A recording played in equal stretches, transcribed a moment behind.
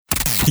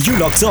You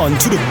locked on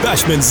to the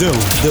Bashment Zone.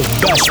 The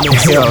Bashment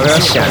Zone. Yo,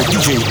 Russia.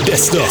 DJ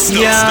Desto.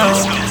 Yo.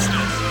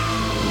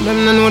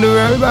 Them know the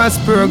World Boss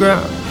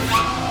program.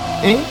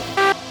 Eh?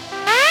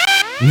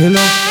 You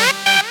know.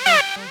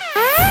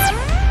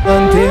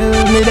 Until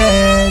me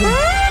dead,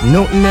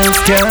 nothing else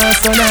can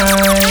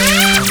survive.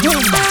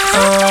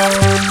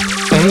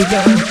 Hey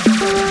girl,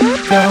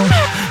 yo,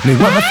 me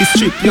want to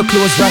strip your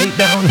clothes right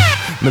down.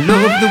 Me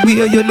love the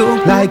way you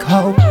look, like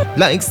how,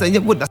 like say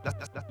you would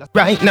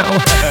right now.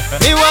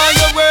 Me want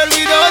your world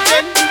without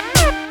end.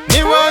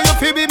 Me want you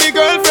to be me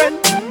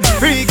girlfriend.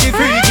 Freaky,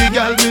 freaky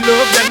girl, me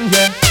love them,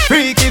 yeah.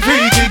 Freaky,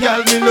 freaky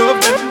girl, me love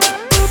them.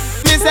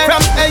 Me say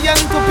from AM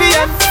to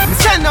PM, me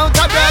send out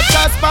a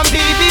broadcast from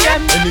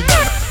BBM. Any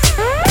girl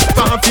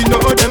want to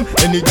know them,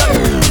 any girl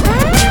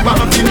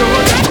want to know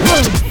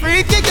them.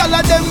 Freaky girl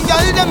of them,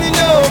 girl them me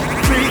know.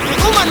 Freaky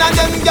woman of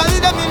them, girl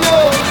them me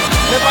know.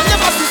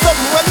 Never see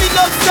something when me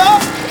love so.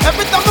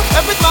 Every time,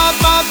 every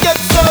mark get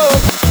so.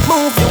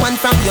 Move your one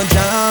from your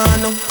jaw,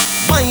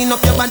 wind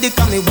up your body,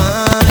 come me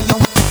want you.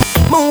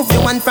 Move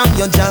your one from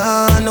your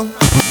jaw,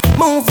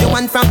 move your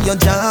one from your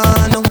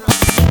jaw,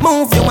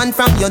 move your one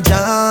from your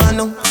jaw,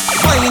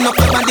 wind up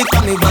your body,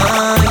 come me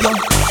want you.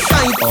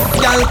 Tight,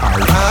 y'all,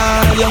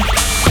 you.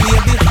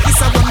 Baby, this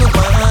is what me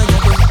want you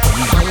do.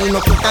 Wind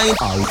up your tight,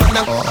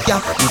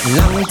 yeah. It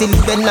long till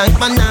you bend like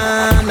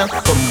banana.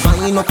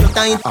 Combine up your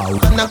tight,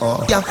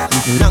 yeah.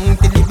 It long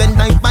till you bend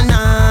like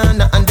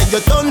banana. And then you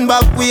turn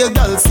back with your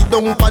girl, sit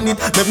down on it.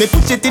 Let me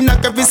push it in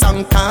like every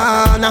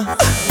Santana.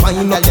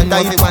 Wine up your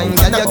tight, wine,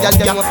 yeah.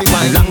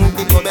 Long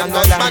till you bend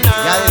like banana.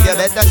 Girl, you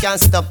better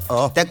can't stop.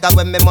 Take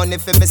away my money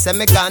for me, say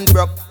me can't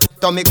broke.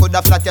 Tummy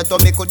coulda flat, your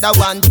tummy coulda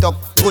one tuck.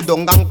 Go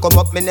down and come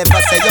up, me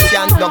never say you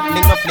can't duck. Me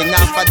no fling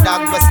off a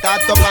dog, we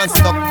start up and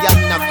stuck. Y'all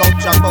knock out,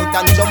 drop out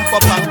and jump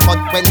up and cut.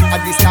 When I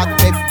this dog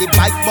left the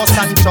bike, bus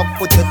and truck.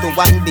 Put you to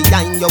one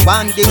behind, you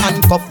want the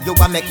handcuff. You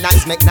want make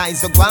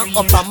nice, you go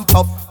up and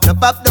pop. No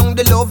pop down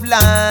the love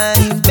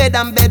line. Bed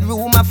and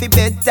bedroom after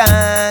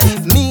bedtime.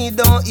 Me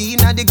don't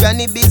inna the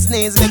granny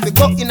business. Let me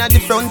go inna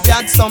the front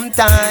yard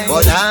sometime.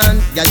 Hold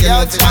on, yeah, you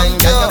know the wine,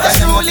 yeah,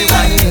 you truly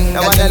wine.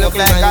 Now wanna look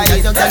like I,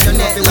 you got to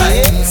know the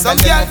wine. Some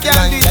girl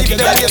can't do it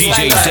if they're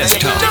DJ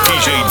Desktop.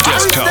 DJ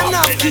Desktop.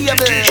 DJ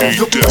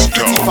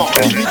Desktop.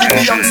 Give me the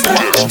Beyonce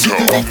one.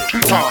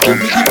 Give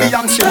me the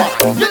Beyonce one.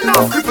 You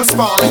know cripple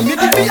spawn. Give me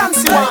the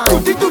Beyonce one.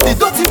 Do the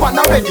dirty one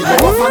already.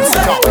 No fancy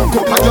car.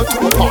 Go on your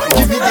two part.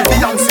 Give me the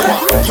Beyonce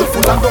one. You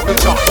full of double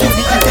chop. Give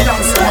me the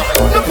Beyonce one.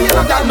 No pain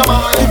no girl no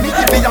man. Give me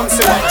the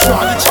Beyonce one.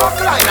 Try the chalk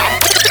line up.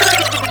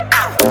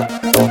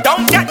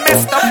 Don't get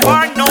messed up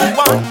for no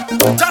one.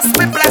 Just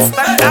be blessed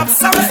and have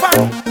some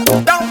fun.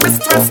 Don't be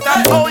stressed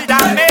and hold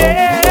on me.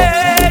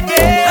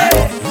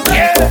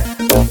 Yeah.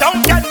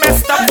 Don't get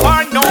messed up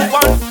for no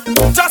one.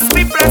 Just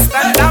be blessed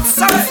and have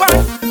some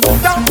fun.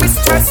 Don't be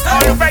stressed,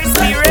 always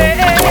be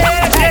ready.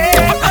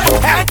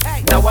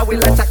 Now I will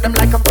attack them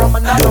like I'm from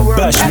another world.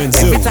 Bashment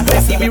Zone. Every time they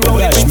see me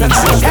rolling with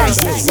another girl.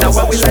 Now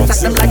I will attack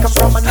them like I'm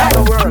from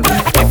another world.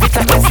 Every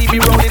time they see me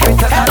rolling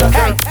with another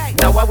girl.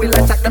 Now I will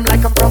attack them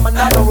like I'm from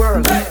another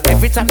world.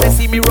 Every time they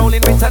see me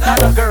rolling with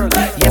another girl.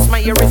 Yes, my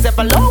ear is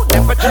ever low,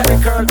 temperature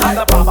curl. I'm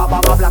the baba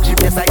black sheep,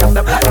 yes I am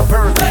the black and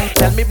pearl.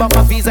 Tell me about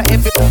my visa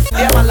if you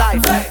near my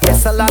life.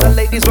 Yes, a lot of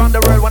ladies round the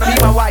world wanna be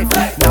my wife.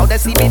 Now they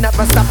see me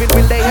never stopping,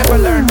 will they ever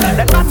learn?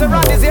 That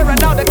Maserati is here and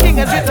now the king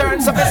has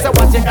returned. So Mr.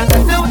 What you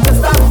gonna do to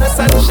stop the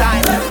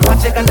sunshine?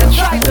 What you gonna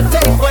try to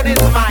take what is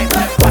mine?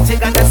 What you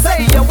gonna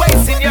say you're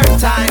wasting your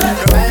time?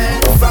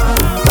 Red from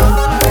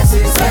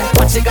horses.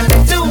 What you gonna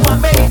do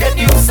and make a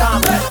new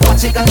song? What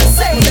you gonna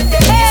say the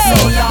day is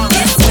so long?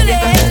 When you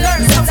gonna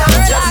learn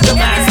sometimes just a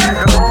man?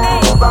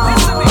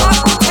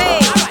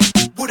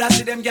 Buddha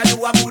see them, yeah,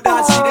 you a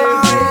Buddha see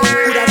them.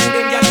 Buddha see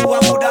them, yeah, you a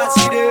Buddha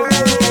see them.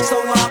 So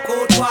walk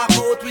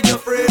out with your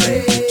friend.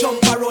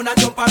 Jump around and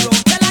jump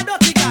around. Tell her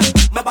dirty girl,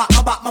 my back.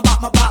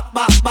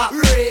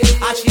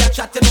 And she a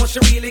chat, you know she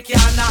really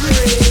can't knock.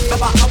 My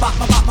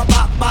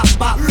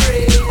back.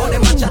 Oh,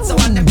 them a chat, so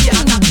one them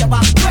can't knock your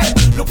back.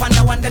 Look on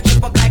the one that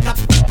trip up like a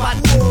bad.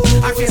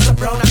 Her face so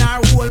brown and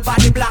her whole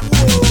body black.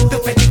 The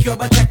pedicure,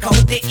 but check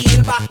out the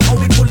heel back. How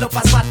we pull up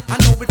a spot, I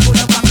know we pull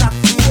up a crack.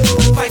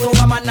 Fight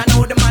over man, I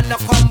know the man no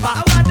come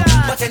back.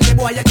 But then the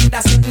boy you keep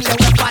that sitting there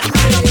with bad.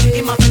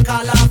 Him have to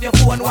call off your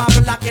phone, want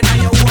to lock in on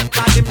your own.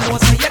 Cause him know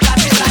so you got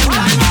it like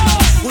that.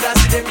 Woulda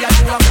see them, yeah,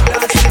 you a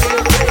woulda see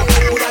them.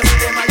 Woulda see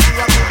them, and you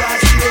a woulda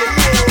see them.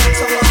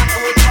 So walk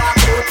out with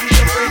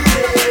your friend.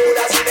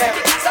 Woulda see them.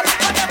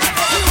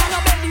 You wanna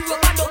bend you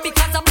up and down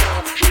because of me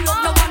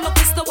love no one, no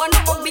kiss no one, no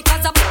hug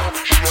because of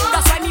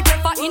that's why me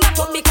prefer in a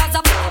tub because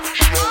of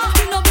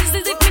me no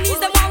business if me needs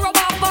them want rub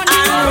off on me.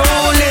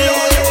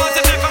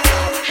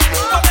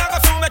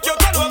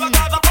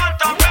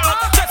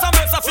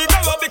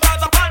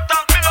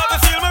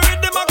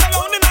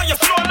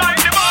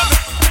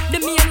 The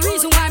main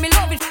reason why me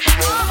love it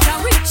now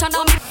rich and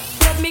now me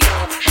let me go.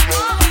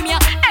 Give me a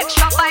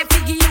extra 5 to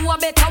give you a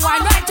better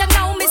wine right and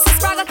now Mrs.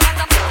 Sprague because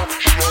of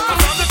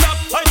From the top,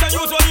 I can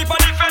use one for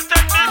different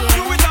technique.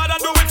 Do it hard and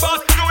do it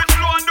fast, do it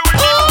slow and do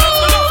it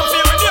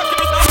deep.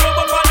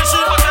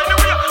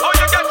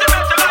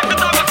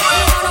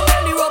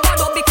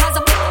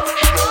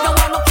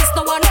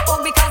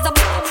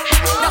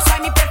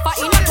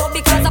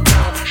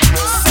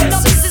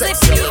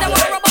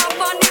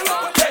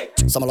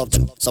 some I love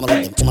them, some I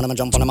love them. Woman, I'm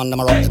jump on them and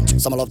I'm rock them.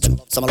 Some I love them,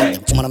 some I love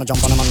them. Woman, I'm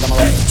jump on them and I'm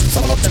rock them.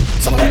 Some I love them,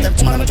 some I love them.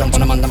 Woman, I'm jump on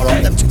them and I'm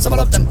rock them. Some I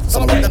love them,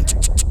 some I love them.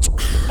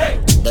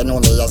 They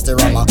know me as the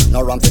rama, no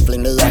ram fi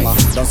fling me yama.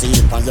 Don't see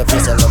it on your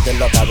face, you love the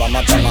love of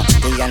rama chama.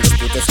 The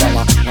undisputed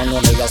slammer, no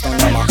know me as no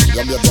nama.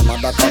 You baby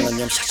mother calling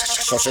him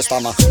so she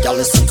stammer. Y'all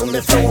listen to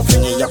me flow,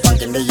 fling it up and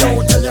give me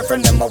yo. Tell your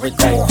friend them how we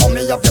go, hold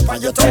me up on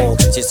your toe.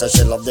 She says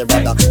she love the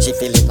brother, she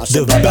feel it now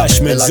she the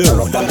Bashman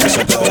Zone,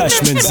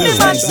 Bashman Zone,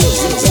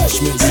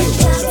 Bashman Zone.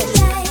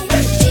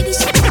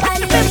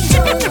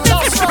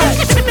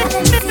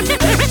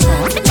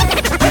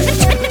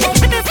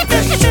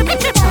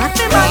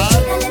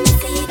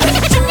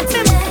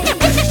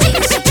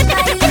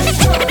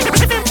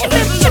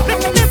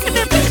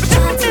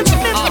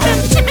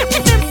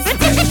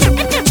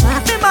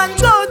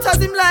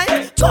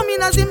 Come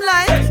in as him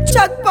like,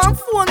 chat on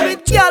phone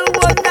with girl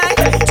all night.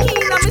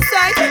 In on me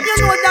side, you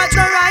know that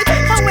no right.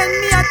 And when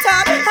me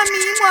attack, and me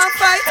want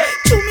fight.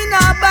 To me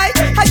now bite,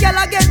 a girl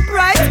I get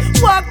bright.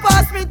 Walk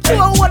past me, to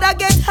a would I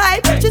get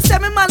hype. She say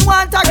me man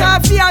want a girl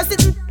fear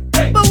sitting.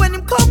 But when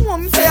him come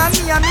home, say I'm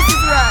me and Mrs.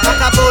 Right.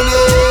 Like a bunny,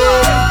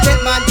 take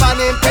man pan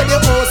him, take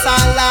the house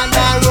and land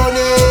and run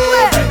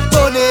it.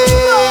 Bunny,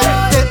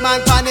 take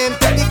man pan him,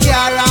 take the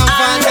car and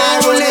van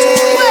and run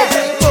it.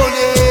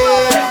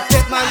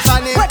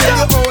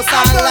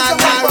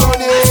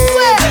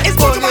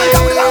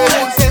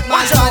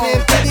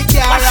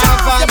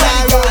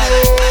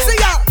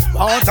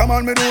 Water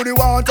man, me do the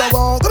water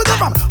walk. Come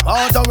from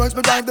water works,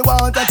 me drive the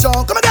water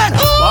truck. Come again.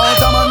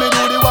 Water man, me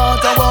do the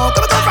water walk.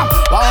 Come from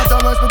water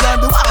works, me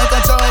drive the water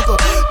truck.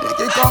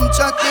 Nicky come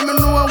chat me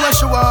know where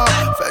she walk.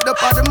 Fed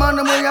up of the man,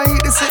 the way I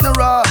eat the sitting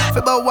raw.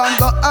 Fibber one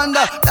go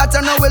under, that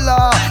I know we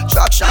law.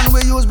 Traction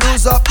we use,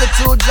 bruise up the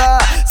two jaw.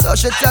 So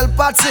she tell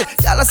Patsy,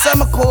 y'all say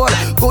me cool.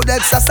 Good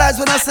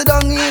exercise when I sit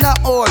down in a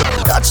hole.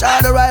 Touch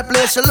her the right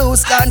place, she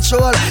lose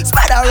control.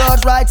 Spread her road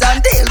right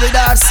and deal with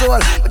her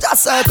soul. But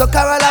just circle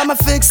Carol, I'm a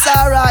fix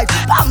alright.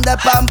 Pam the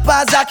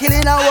pampas, jacking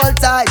in a whole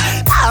tight.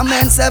 I'm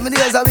in 7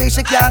 days a week,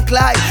 she can't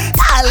climb.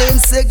 Calling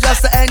sick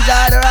just to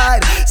enjoy the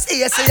ride.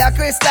 See a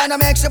Christian, I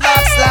make she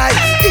backslide.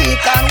 He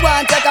can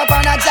one take up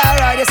on a jar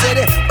ride. You see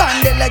the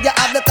bandit leg, you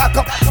have the cock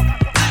up.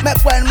 Make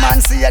when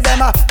man see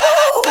them ooh,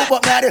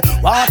 but me a the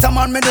water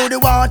man, me do the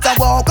water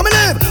walk. Come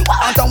live,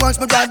 water works,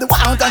 me drive the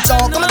water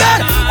talk. Come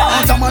again,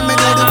 water man, me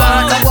do the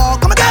water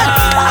walk. Come again,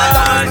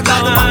 water works, me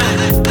drive the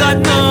water. God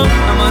no,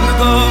 I'm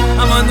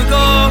on the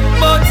go,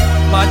 but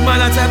bad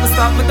man I try to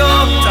stop me though.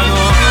 I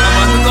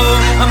know,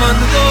 I'm on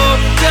the go,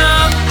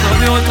 yeah. Tell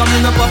me what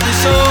coming up off the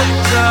show,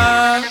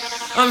 yeah.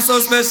 I'm so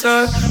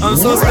special, so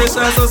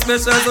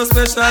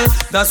special.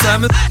 That's why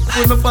I'm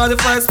with my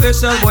 45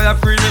 special. Boy, I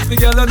free me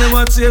together, they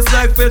want chase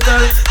like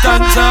petal.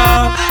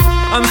 Tanta,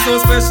 I'm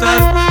so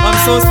special,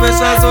 so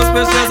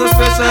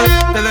special.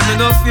 Tell them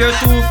enough fear,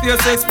 too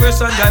fierce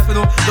expression. Guy for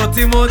no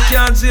dirty mouth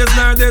can't chase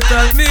nor they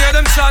tell me hear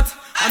them shot.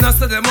 And I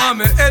said them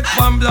want me head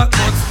pan black,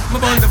 but me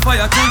burn the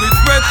fire till it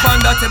spread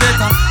pan that you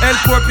better help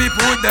poor people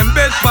with them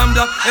bed pan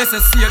black.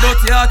 SSC, you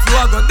dirty heart, you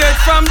a go dead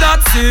from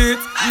that seat.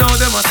 Now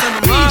them a send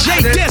me mark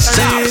for dead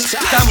seat.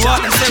 Time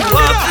walk and say me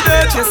walk for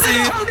dead, you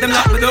see. Them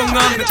lock me down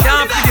and me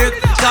can't forget.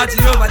 God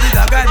Jehovah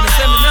did a guide me,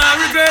 say me nah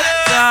regret.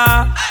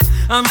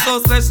 I'm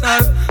so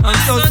special,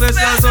 so special.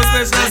 That's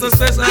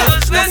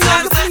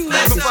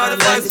why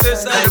I'm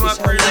special. Them a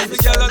free me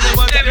together, them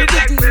a dead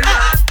like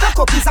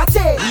Cock up is a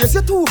tail, raise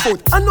your 2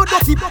 foot and no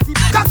dirty.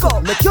 Cock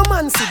up, make your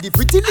man see the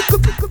pretty little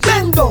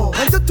bend down.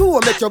 And your toe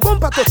make your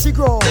bumper touch the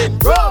ground.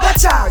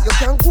 Watch out, you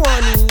can go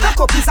on in.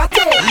 Cock up is a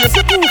tail, raise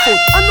your 2 foot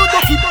and no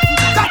dirty.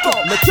 Cock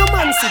up, make your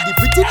man see the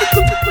pretty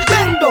little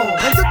bend down.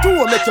 And your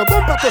toe make your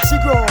bumper touch the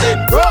ground.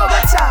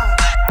 Watch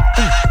out.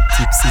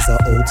 Tipsies are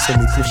out, so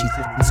me push it,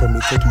 so me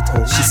take it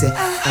out. She say,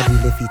 I be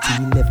left it,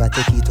 he never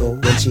take it out.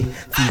 When she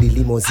feel the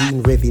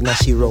limousine revving as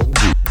she roll.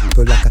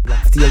 Go like a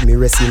tell me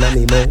resting on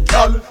me mouth.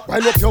 Girl,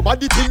 wind up your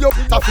body till you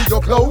fit off your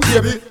clothes,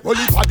 baby.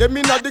 Only for them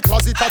in the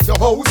closet at your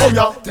house. Oh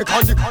yeah, take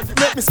on the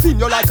make me spin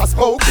you like a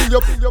smoke.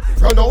 Fill you,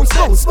 pronounce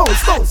smoke.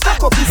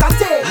 Stack up his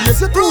tail, raise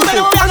your 2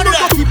 foot and no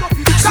dirty.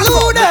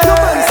 Slow down,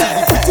 your man see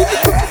the pretty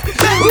little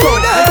bend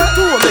down. And the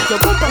two make your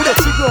bumper let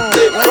you go.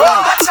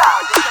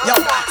 Yo,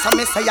 so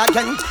me say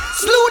again,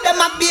 slew them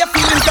and be a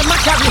feelings them a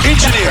carry.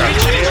 Engineer,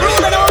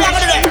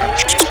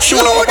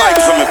 shoot on a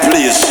bike for me,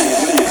 please.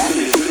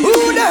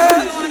 Who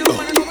there?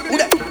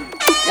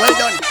 Well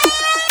done.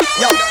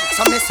 Yo,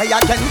 so me say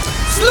again,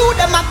 slew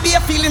them and be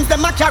a feelings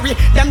them a carry.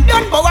 Them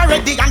done bow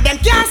already and them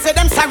can't say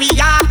them sorry,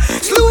 yeah.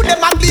 Slew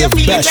them and be a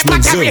feelings them a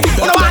carry.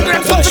 No one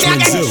them come to me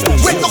again.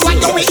 Wait no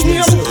one you with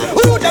me.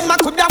 Who them a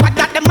coulda what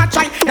that them a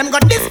try. Them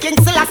got this king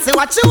still I see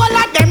what you all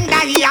of them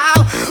die, yeah.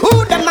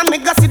 Who them a me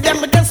go see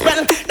them with them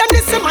spell. Them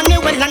this money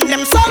well and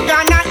them so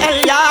gonna hell,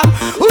 yeah.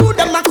 Who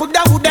them a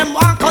coulda who them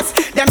walk us.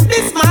 Them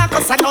this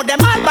Marcus I know them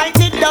all bite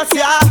the dust,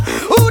 yeah.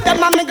 Who them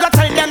a me go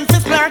tell them to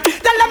flirt.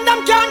 Tell them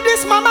can't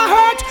this mama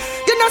hurt.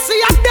 You know see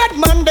a dead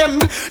man them.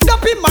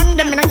 Dopey man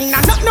them.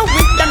 Not no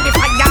with them. The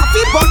fire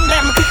fi burn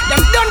them.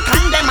 Them don't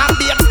condemn and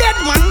be a dead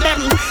man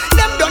them.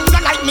 Them don't go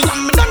like me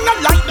and me don't not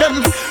like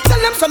them.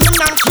 Tell them say me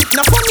nah keep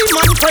no funny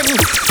man friend.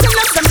 Tell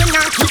them say me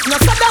nah keep no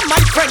sada my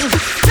friend.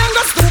 Then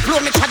go stoop low,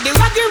 me chat the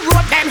raggy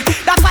road them.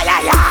 That's why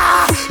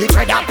it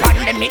tread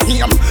upon them me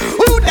name.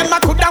 Who them a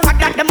coulda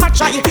what that them a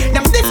try?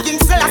 Them this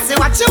king still a say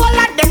what you all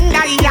of them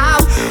die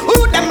out.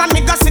 Who them a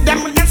me go see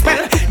them with them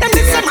spell? Them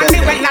this say money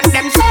well and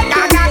them say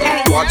da da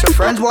da. Watch your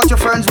friends, watch your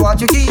friends,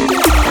 what you keep.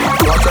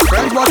 Watch your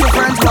friends, watch your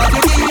friends, what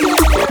you keep.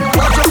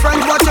 Watch your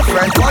friends, watch your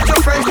friends, watch your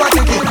friends, what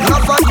you keep.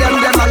 Enough of them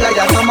a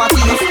liar, some a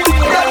thief.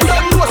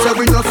 Them know say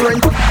we no friend.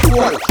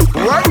 Wall.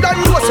 One that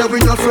know say we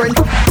no friend.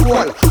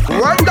 Wall.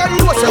 One that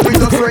know say we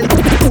no friend.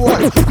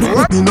 Wall.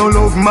 Me no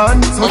love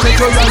man, so take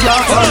your yaya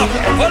for me.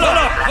 Hold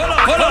up.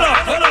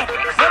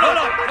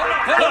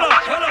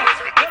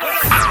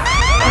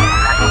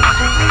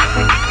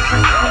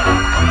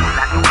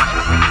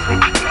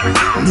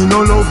 Me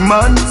no love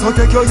man, so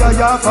take your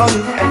yaya for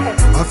me.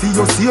 I feel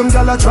your same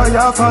gal a try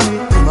for me.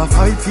 Him a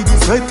fight for the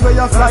sweat where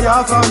you fly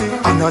for me.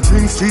 And I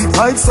drink street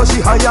vibes so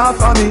she higher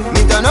for me.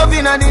 Me turn up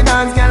inna the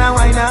dance, gal a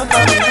wine up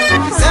for me.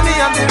 Say me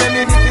have the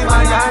remedy for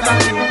my yard for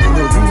me. Me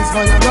no use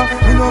Viagra,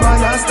 me no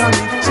Viagra stand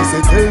it. She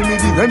said tell me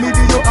the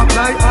remedy you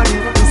apply on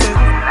it. He said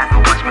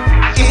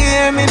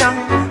hear me now,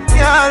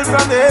 girl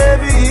from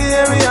baby,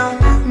 hear me now.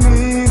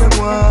 me them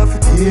want to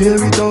tear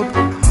it up.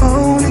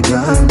 Only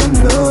girl them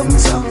love me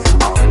so.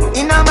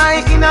 Inna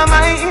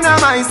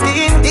my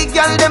skin. The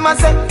girl them a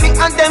say me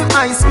and them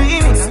ice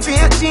cream.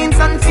 Straight jeans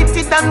and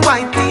fitted and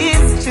white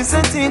tees. She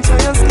said teacher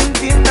your skin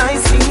feel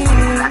nicely.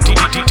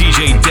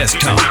 DJ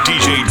Desktop.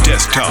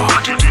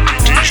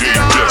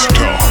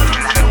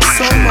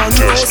 Some man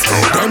knows,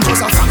 them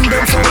just a fan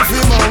them for the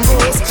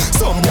mangoes.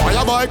 Some boy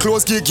a buy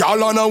clothes, kick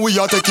y'all and we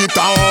a take it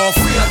off.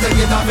 We a take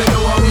it off, you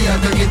know we a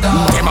take it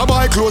off. Them a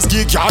buy clothes,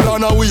 kick y'all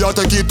and we a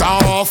take it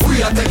off.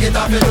 We a take it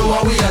off, you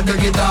know we a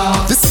take it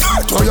off. The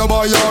skirt where you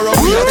buy your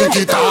we a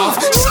take it off.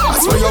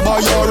 Shots where you buy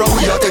your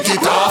we a take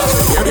it off.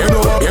 You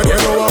know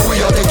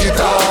we a take it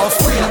off.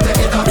 We a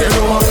take it off, you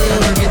know we a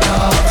take it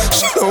off.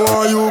 She know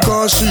how you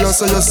cause she a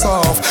say you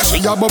soft. She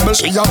a bubble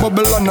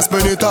and a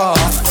spin it off.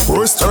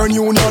 Western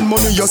Union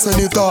money you send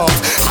it off.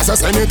 As I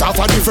send it off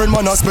a different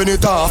man a spin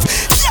it off.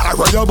 Yeah,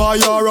 where you buy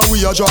your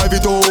we a drive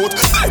it out.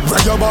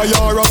 Where you buy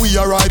your we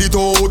a ride it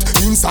out.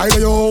 Inside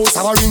of your house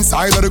or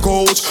inside of the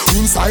coach.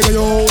 Inside of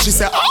your house she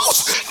say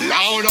ouch.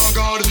 Loud oh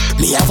God.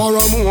 Me have a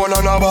Ramon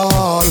and a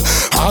ball.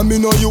 And me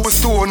no use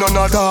stone on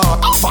a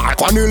dog.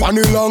 Park on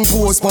the long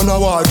post on a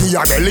wall. The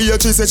belly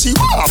she say she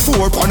want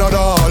 4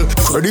 Panadol.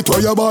 Credit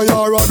where you buy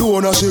your a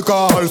donor she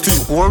call.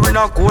 We're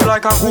not cool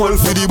like a Goal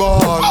for the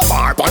ball.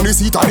 Park on the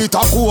seat at the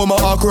top home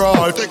a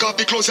crawl. Take off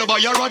the clothes you buy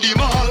your a the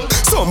mall.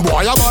 Some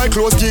boy a buy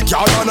clothes kick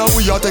y'all and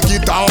we a take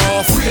it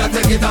off. We a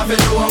take it off, you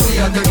know we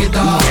a take it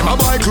off. Them a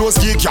buy clothes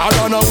kick y'all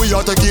and we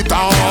a take it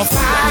off.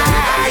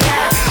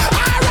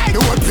 The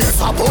whole place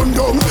a bun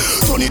down.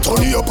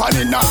 Turn up and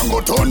it now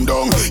go turn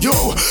down. Yo,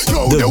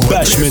 The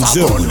Bashman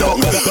Zone.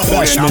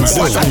 Bashman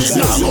Zone.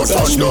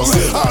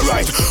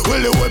 Alright, well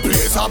the whole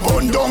place a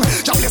bun down.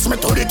 Just bless me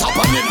to the top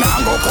and it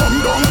now go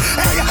come down.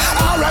 Hey,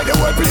 alright, the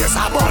whole place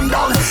a bun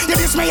down. You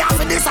diss me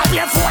after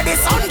disappear for the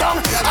sun down.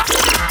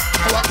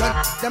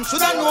 Them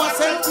shoulda know I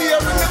sent me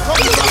when me come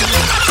down.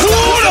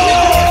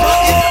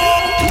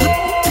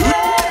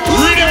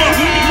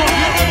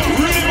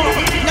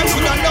 Them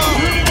shoulda know.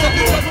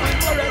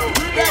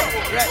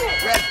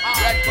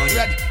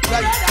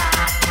 Red.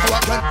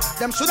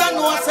 Them shoulda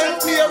know I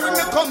sent me where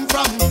me come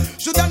from.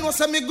 Shoulda know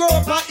say me grow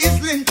up at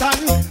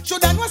Islington.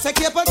 Shoulda know say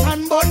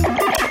Capleton bun.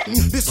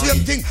 The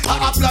same thing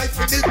I apply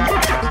for this.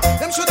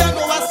 Them shoulda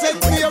know I sent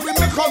me where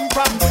me come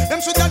from.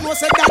 Them shoulda know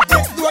say that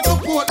next door to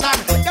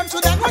Portland. Them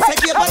shoulda know say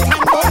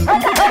Capleton bun.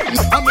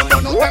 I'm gonna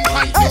know them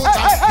fight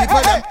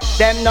people them.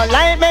 Them no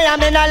like me, I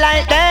me no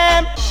like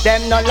them.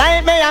 Them no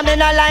like me, I me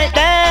no like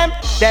them.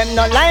 Them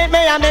no like me,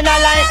 I me no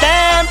like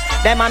them.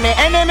 Them are me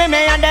enemy,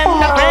 me and them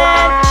no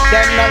friend.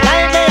 Them no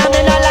like me, I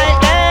me no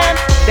like them.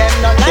 Them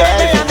no like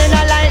me, I me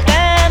no like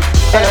them.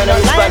 Them no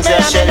like me,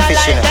 I me no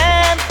like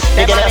them.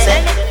 Them are me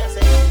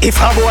enemy. If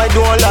a boy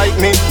don't like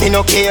me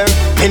no care.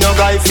 Me no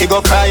guy fi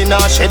go cry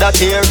nor shed a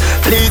tear.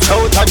 Bleach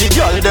out a the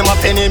girl, them a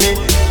penny me.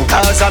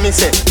 Cause I me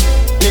say,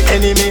 me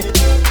enemy.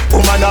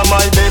 Woman are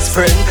my best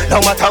friend,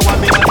 no matter what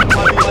me hey.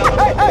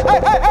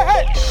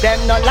 Them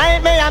no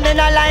like me, I me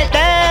no like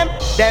them.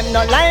 Them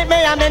no like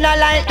me, I me no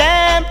like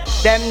them.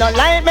 Them no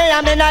like me, I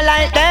me no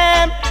like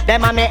them.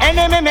 Them are me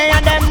enemy, me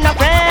and them no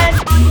friend.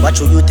 What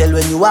should you tell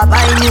when you are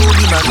buying new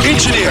demon?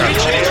 Engineer,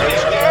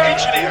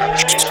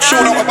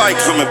 show them a bike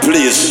for me,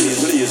 please.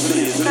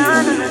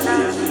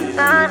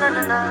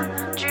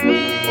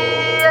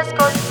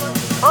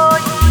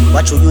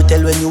 What should you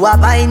tell when you are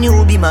buying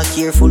new Bima?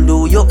 Careful,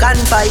 do you can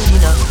find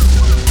dinner.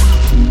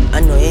 I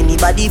know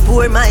anybody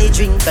pour my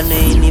drink, I know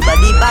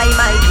anybody buy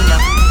my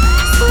dinner.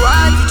 So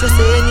hard to just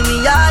say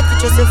enemy, hard to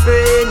just a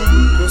friend,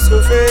 just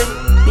a friend.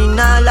 Me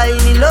nah lie,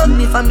 me love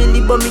me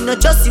family, but me not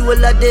trust you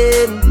all of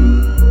them.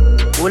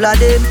 All of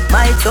them,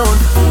 my town.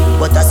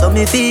 But that's how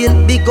me feel.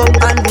 Big up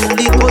and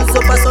really goes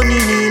up a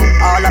sunny hill.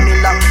 All of me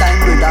long time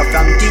brother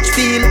from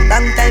Teachfield.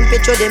 Long time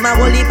petro them a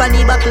whole heap on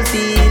the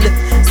battlefield.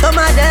 Some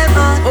of them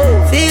are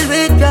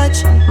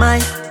touch. My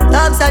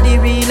dogs are the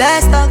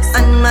realest dogs,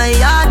 and my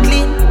heart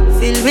clean,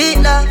 filled with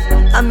love.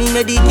 And me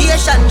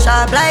meditation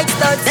sharp like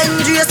studs.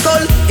 Dangerous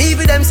skull,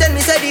 even them send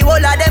me say the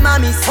whole of them a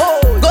miss. Go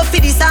for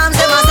the Psalms,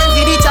 them a send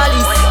for the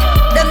chalice.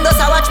 Them does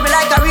a watch me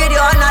like a radio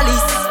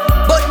analyst.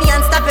 But me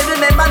unstoppable,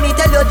 remember me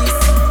tell you this.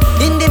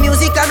 In the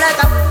music I'm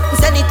like a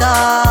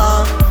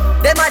senator.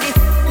 Them a the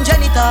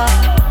janitor.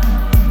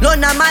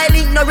 None of my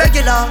link no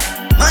regular.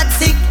 Mad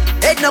sick,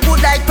 head no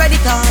good like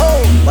predator.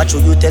 What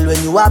should you tell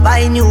when you are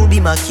buying new? Be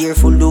more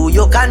careful, do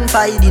you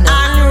confide in a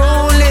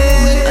unruly.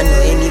 I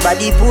know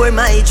anybody pour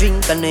my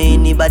drink, I know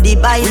anybody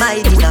buy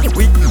my dinner.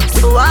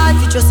 So hard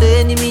for just your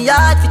enemy,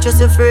 hard for just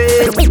your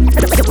friend. Me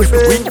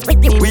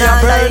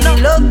not lie,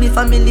 love me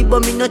family,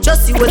 but me not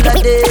trust you all of them.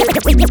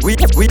 We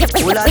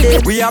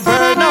are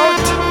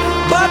burnout,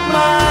 but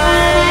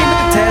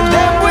mine. Tell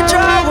them we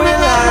draw a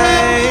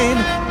line.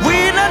 We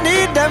don't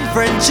need them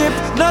friendship,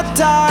 no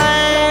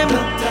time.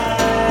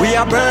 We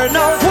are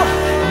burnout,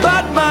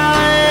 but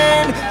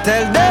mine.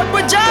 Tell them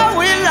we draw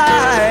a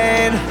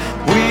line.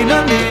 We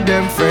don't need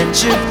them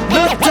friendship,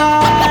 no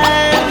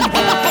time.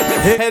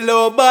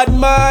 Hello, bad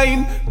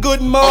mind.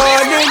 Good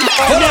morning.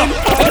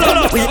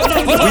 We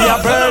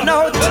are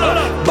burnout,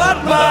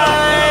 but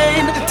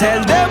mine.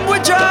 Tell them we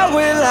draw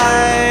a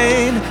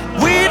line.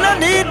 We don't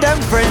need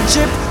them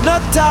friendship, no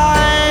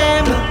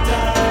time.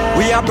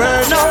 We are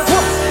burnout,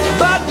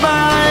 but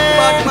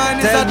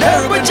mine. Tell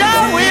them we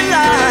draw a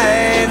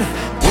line.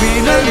 We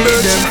don't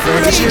need them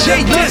friendship,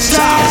 no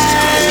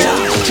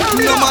time.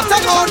 No matter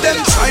how them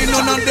try,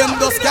 none of them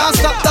just can't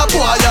stop the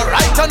boy. You're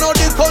right, I know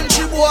the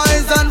country boy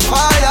is on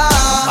fire.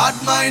 Bad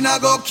mind I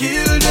go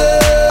kill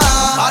them.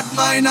 Bad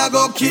mind I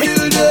go kill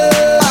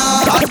them.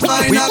 Bad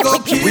mind I go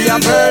kill them. We are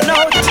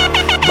burnout,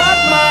 bad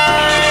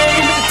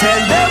mind.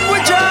 Tell them we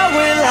draw a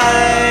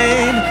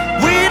line.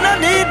 We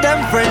don't need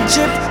them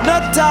friendship, no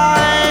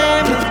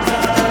time.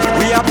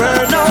 We are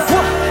burnout,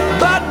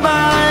 bad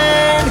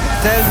mind.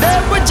 Tell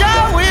them we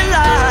draw a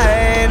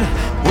line.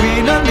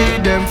 We don't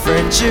need them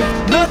friendship,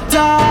 no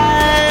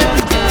time.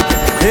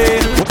 Hey,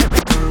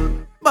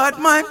 bad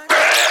mind.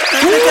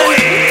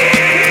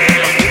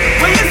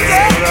 When you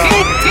say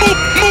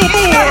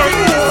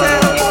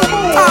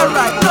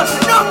alright,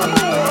 nothing.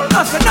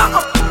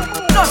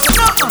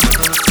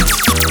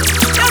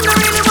 Them don't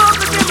really want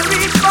to see me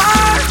reach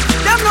far.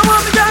 Them don't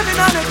want me driving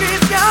on a grease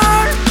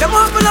car. Them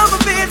want to love my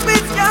face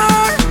with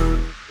scar.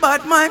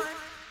 Bad mind.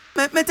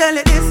 Let me tell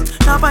you this.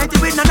 Now fight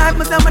it with no knife,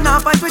 myself and now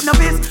fight with no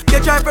fist. You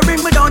try to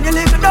bring me down, you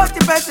little dirty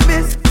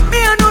pessimist. Me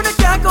I know that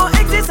can't go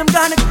exist, I'm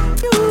gonna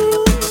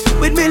you.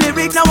 With me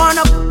lyrics I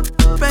wanna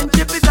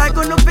friendship is like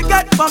gonna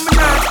forget. From me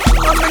nerve,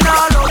 from me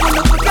now I wanna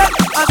forget.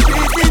 A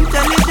street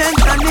intelligence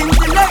and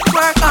intellect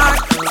work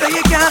hard. So you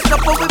can't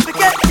stop what we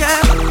forget,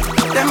 yeah.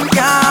 Them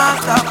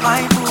can't stop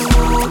my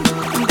food.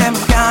 Them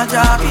can't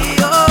drop me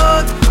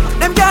out.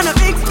 Them can't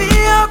mix me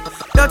up.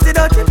 Dirty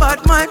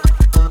bad mind.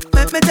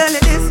 Let me tell you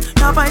this.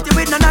 Now fight it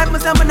with no knife,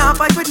 myself and now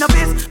fight with no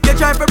fist. You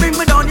try to bring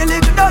me down, you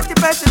little dirty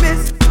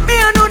pessimist. Me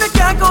I know that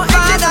can't go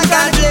exist. Father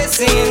God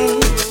blessing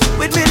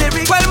with me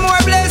lyrics. Well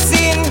more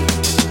blessing.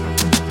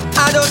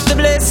 Adopt the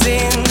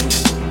blessing.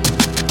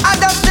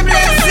 Adopt the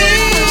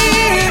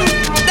blessing.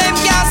 Them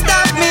can't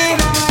stop me.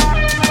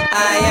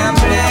 I am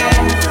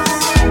blessed.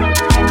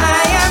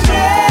 I am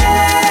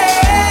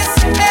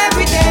blessed.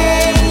 Every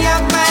day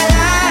of my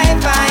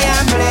life I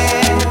am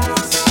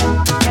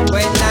blessed.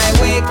 When I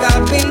wake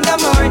up in the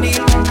morning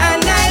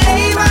and I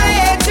lay my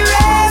head to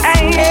rest.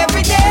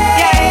 Every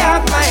day of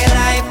my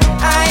life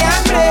I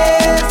am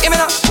blessed. Give me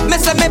now, me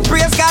say me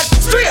praise God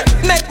straight.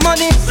 Make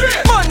money,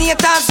 money it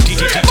has.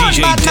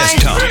 Bad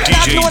mind,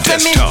 that knows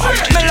me.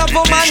 Me love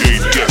woman, me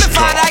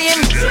father him.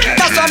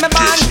 That's why me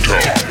born.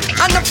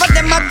 Enough of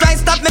them a try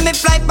stop me, me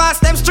fly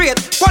past them straight.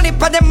 One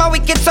heap of them a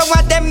wicked, so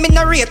what them in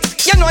a rate.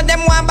 You know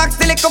them want back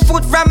still little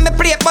food from me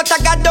plate, but I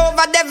got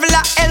over devil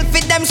a hell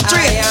fit them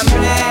straight. I am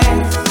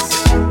blessed.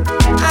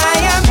 I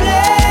am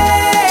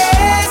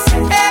blessed.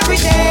 Every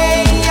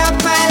day of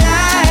my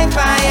life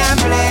I am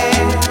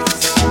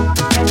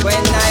blessed. When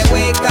I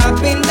wake up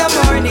in the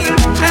morning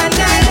and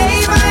I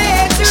lay my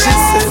head to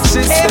rest.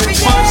 Every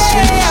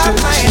day of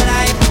my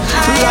life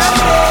I am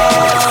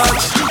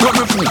blessed. When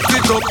me put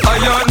it up,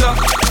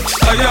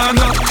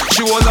 Ayanda,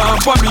 she was on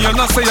for me and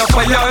I say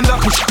Ayanda.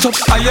 Push it up,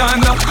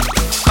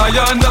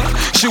 Ayanda,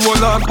 she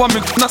was on for me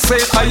and I say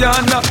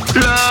Ayanda.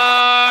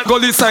 Lord,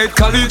 Gully Side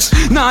College,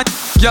 nah,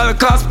 girl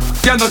class,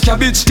 girl no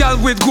cabbage, girl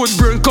with good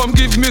brain, come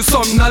give me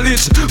some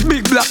knowledge.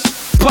 Big black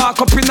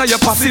park up in your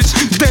passage,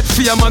 dead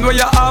fear man where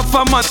you half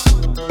a man.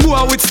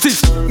 Boy with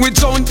stiff, with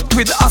joint,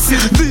 with acid.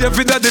 The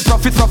every day they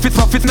profit,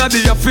 now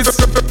the office.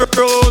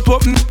 Road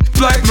open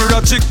like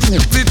mirror chick.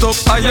 Sit up,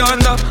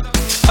 Ayanda,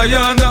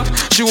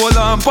 she will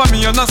on for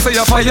me and I say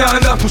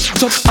Ayanda. Push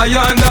it up,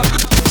 Ayanda,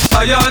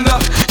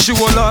 she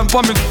will on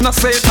for me and I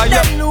say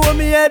Ayanda. Them know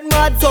me head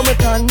mad, so me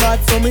turn bad,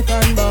 so me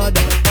turn bad.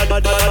 Them know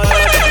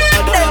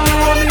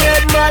me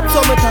head mad,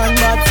 so me turn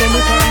bad, so me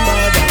turn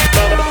bad.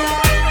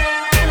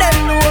 Them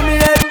know me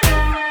head.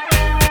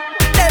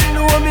 Them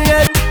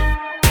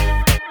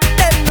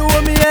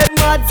know me head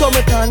mad. mad, so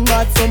me turn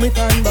bad, so me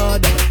turn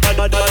bad.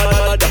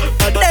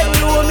 Them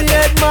know me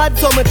head mad,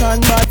 so me turn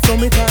bad, so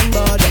me turn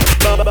bad.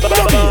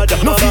 No fear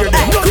them,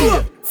 no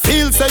fear.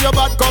 Feel say you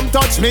bad, come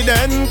touch me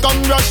then,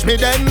 come rush me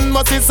then.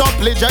 Must is up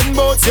legend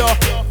boats yo.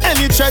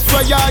 Any threat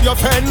where you are your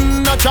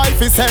friend, not try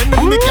fi send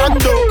me can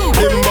do.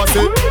 Them must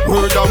say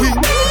word a win.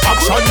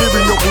 Action me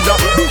bring you coulda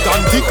big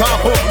and thick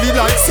and ugly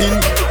like sin.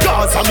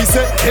 Cause I me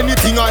say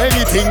anything or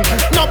anything.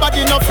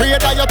 Nobody no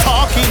afraid that you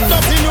talking.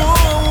 Nothing new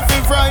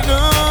fi frighten.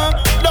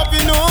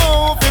 Nothing new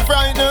fi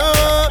frighten.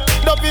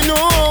 Nothing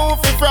new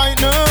fi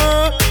frighten.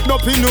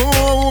 Nothing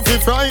new fi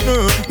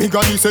frighten. Me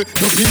granny say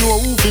nothing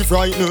new fi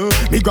frighten.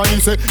 Me granny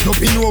say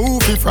nothing new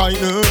fi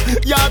frighten.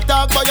 You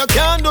talk but you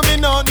can't do me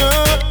nothing.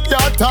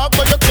 You talk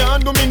but you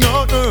can't do me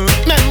nothing.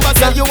 Remember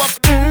say you up.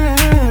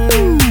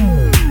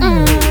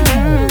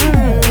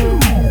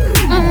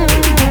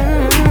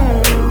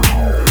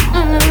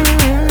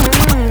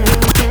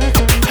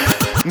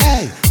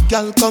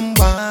 Girl, come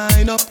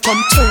wind up,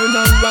 come turn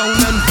around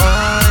and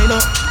wind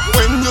up.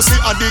 When you see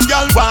a the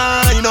girl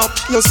wind up,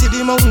 you see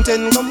the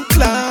mountain come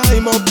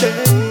climb up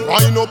there.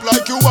 Wind up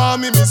like you want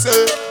me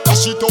say.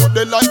 Dash it out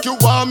there like you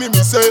want me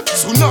say.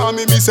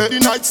 Tsunami me say, the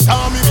night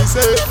star me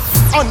say.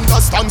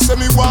 Understand say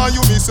me want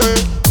you me say.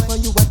 When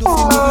you are doing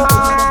all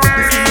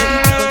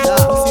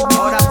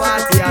the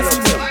party I love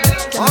you.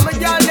 All my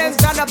girl them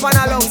stand up and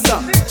I love you.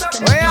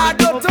 Where you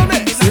do to me?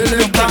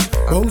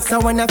 Bounce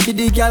when I feed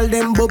the girl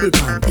them bubble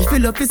pan. If you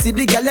love to see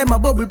the girl them a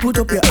bubble, put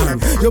up your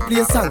hand. You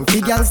play song,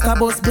 the girl star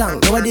bus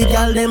blank. Now the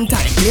girl them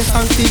time, play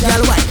song, the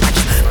girl white.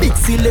 Big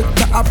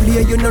selector a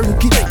play, you no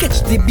rookie.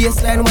 Catch the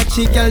baseline, watch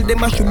the girl them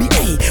a should be.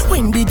 Hey,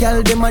 when the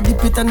girl them a dip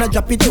it and a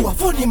drop it, you a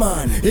funny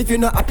man. If you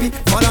not happy,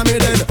 follow me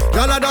then.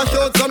 Girl a dash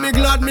out, so me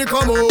glad me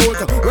come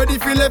out. Ready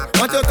for left,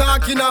 what you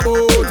talking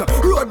about?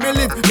 Road me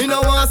live, me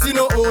no want see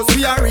no house.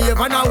 We a rave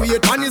and a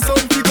wait, and the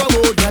sun keep come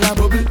out. Girl a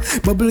bubble,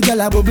 bubble,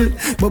 girl a bubble,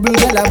 bubble,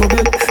 girl a bubble.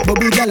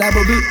 Bubble gala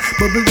bubble,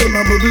 bubble dem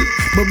a bubble,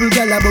 bubble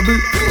gala bubble,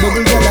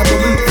 bubble gala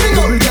bubble,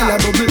 bubble gala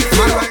bubble.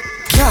 Alright,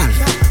 girl.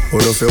 Who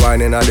no fi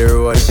wine inna the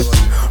road?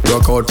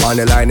 Rock out pon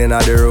the line inna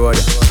the road.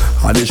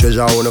 All the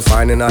treasure who no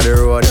find inna the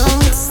road.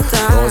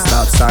 Don't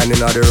stop signing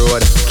inna the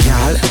road.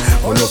 Girl,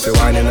 who no fi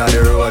wine inna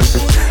the road?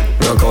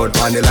 Rock out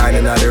pon the line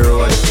inna the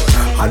road.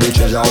 All the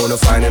treasure who no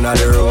find inna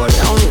the road.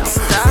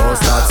 Don't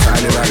stop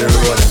signing inna the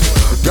road.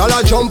 Y'all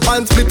a jump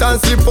and split and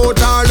slip out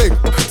her leg.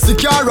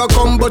 Secure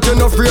come but you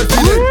no afraid to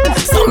it.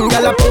 Some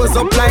y'all a pose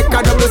up like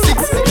a double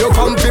six. You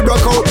come fi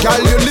broke out,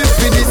 y'all you live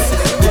for this.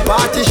 The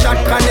party shot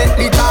connect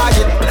the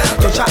target.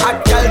 Touch a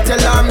hot y'all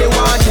tell her me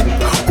want it.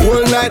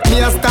 Whole night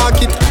me a stalk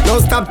it. Now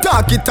stop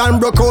talk it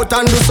and broke out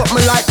and do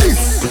something like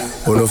this.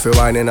 Who no fi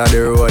wine inna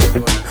the road?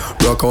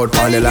 Broke out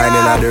pon the line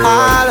inna the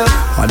road.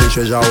 All the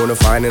treasure who no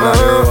find inna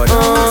the road.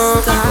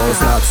 Don't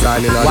stop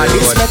signing inna the road. Why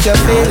this make you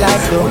feel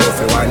like though? Who no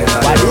fi wine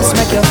inna the road? Why this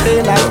make you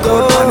feel like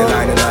though?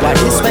 Why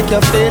this make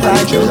you feel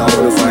like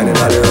though?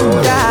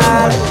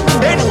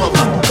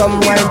 Come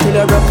wine till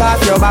you broke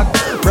off your back,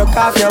 broke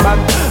off your back,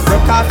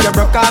 broke off your,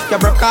 broke off your,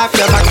 broke off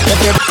your back.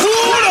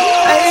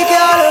 Hey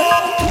girl,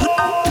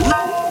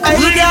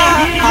 hey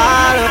girl.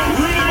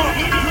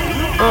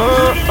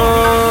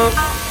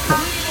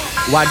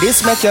 Why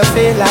this make you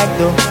feel like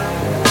though?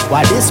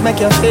 Why this make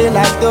you feel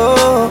like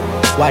though?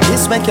 Why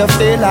this make you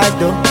feel like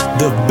though?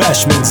 The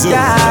Bashman Zoo.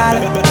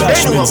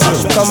 Bashman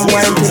Zoo. Come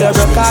wine till you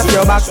broke off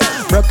your back,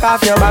 broke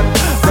off your back,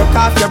 broke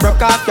off your,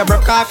 broke off your,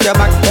 broke off your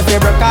back. If you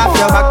broke off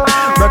your back,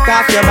 broke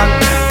off your back,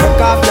 broke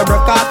off your,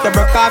 broke off your,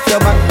 broke off your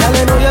back. Girl,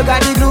 you know you got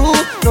the glue,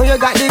 know you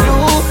got the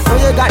glue, know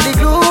you got the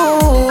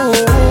glue.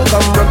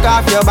 Come broke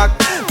off your back,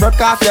 broke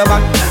off your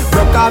back,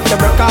 broke off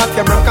your, broke off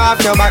your, broke off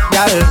your back,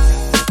 girl.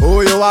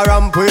 Who you a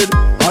ramp with?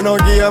 On no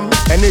game.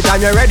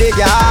 Anytime you're ready,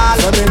 girl.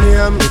 Let me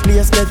name. The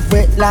place get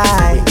wet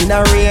like in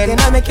a rain. Then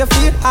I make you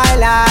feel high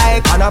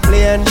like on a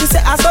plane. She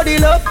say I saw the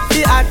love,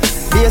 the art.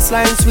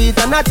 Baseline sweet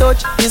and I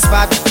touch this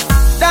fat.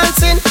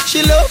 Dancing,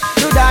 she love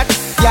do that.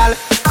 Girl,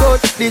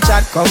 cut the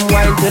chat. Come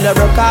wine till you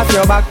broke off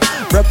your back,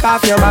 broke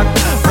off your back,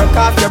 broke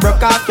off your,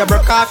 broke off your,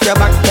 broke off your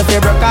back. If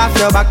you broke off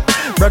your back,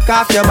 broke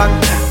off your back,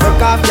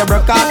 broke off your,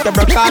 broke off your,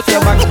 broke off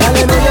your back. Girl,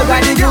 you know you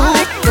got the glue,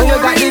 know you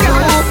got the glue,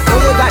 know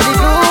you got the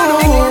glue.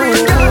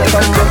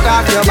 Come broke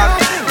off your back,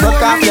 broke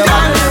off your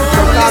back,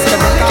 broke off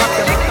your, broke off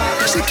your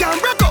back. She can't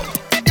broke up.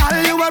 Girl,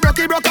 you a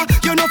rocky broker.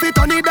 You know fi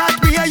turn it that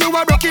way. You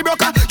a rocky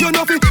broker. You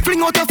know fi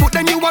fling out your foot,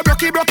 then you a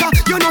rocky broker.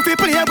 You know fi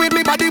play with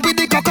me body with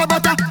the cocoa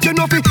butter. You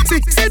know fi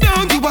sit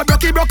down. You a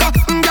rocky broker.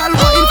 Girl,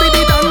 wine fi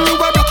the dan. You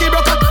a rocky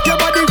broker. Your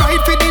body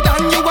right fi the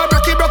dan. You a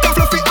rocky broker.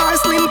 Fluffy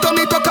ass, slim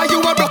tummy tucker.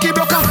 You a rocky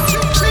broker.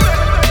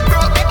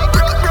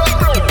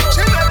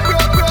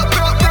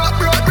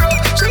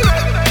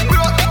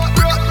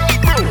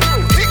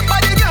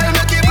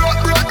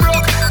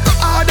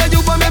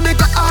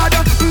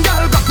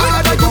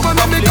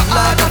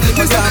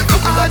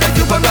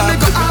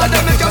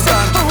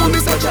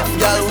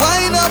 Girl,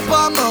 wind up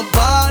on my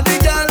body,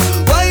 girl.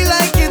 Why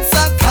like it's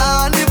a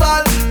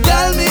carnival?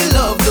 Girl, me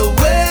love the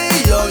way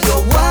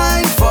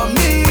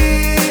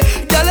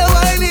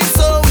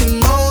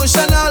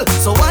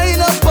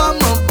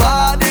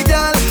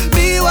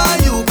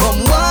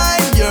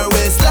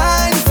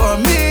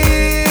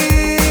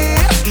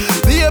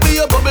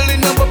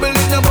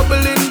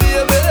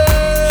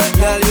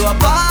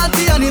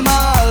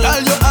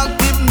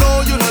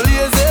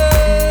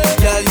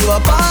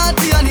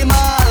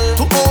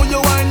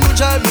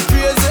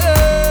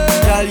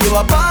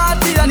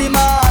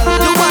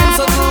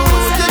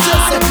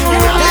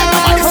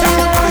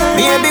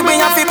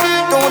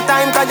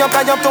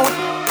cry up too.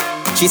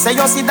 She say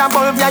you see that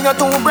bulb, yeah, you're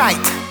too bright.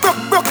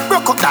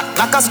 Broke up that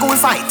like a school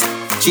fight.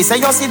 She say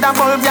you see that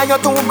bulb, yeah, you're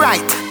too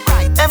bright.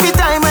 Every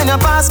time when you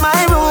pass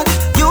my road,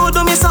 you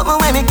do me something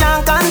when me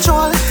can't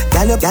control.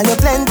 Girl, you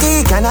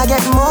plenty, can I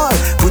get more?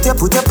 Put your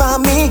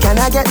on me, can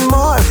I get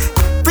more?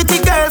 Pretty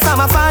girl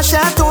from a far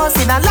short tour,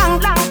 feel a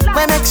long,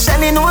 when make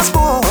Shelly no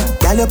spoon.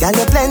 Girl, you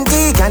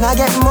plenty, can I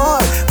get more?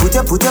 Put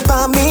your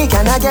on me,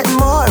 can I get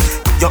more?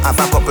 You have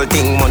a couple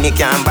things money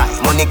can't buy,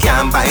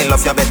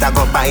 love you better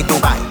go buy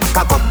Dubai.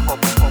 Cock up,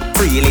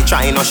 freely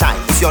try no shy.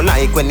 If you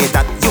like when it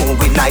that, you will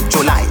like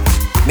July.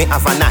 Me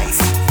have a knife,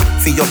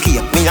 for your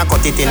cake, me a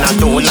cut it in a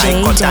two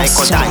like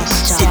cut eye.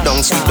 Sit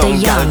down,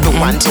 girl, do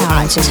one to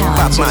eye.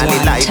 Pop Marley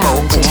like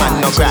how woman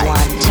no cry.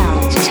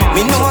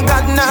 Me know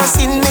God now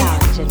seen me.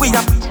 We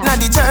up na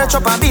the church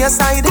up a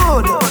bayside.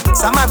 Good.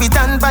 Some have it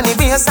done pan the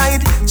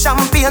bayside.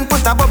 Champagne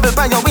put a bubble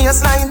by your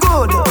waistline.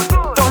 Good.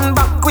 Turn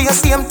back with your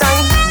same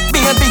time.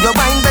 Baby, your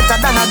wine better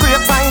than a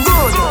grapevine.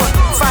 Good.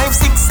 5,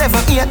 6,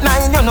 7, 8,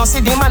 9. You know see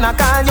the man a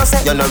call you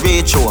say you no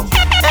reach home.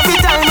 Every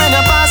time when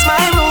you pass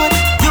my road,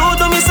 you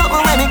do me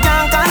something when me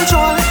can't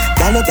control.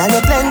 Girl, you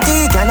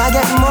plenty, can I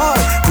get more?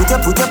 Put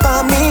your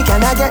on me, can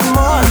I get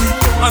more?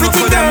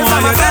 Pretty girl from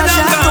a far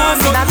short tour,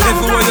 feel a long time.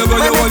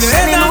 When me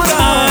Shelly no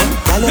spoon.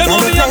 Girl, you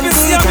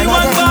plenty, can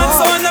I get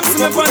more? Put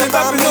your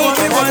on me,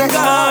 can I get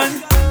more?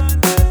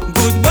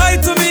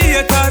 Goodbye to me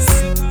haters.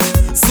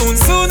 Soon,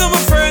 my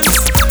friends.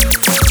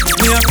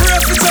 Me a pray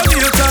for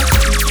Jamaica.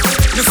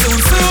 You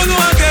soon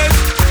again.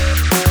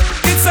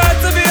 It's hard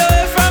to be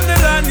away from the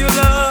land you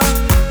love.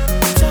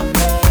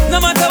 No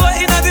matter what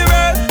in the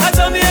world, a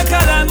Jamaica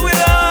land we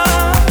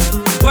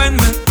love. When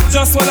me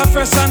just while I'm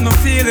fresh and me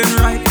feeling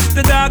right,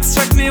 the dogs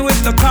check me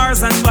with the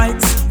cars and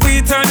bikes.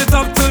 We turn it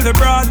up till the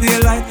broad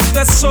daylight.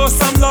 Let's show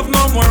some love,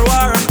 no more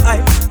war and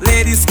hype.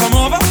 Ladies come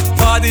over,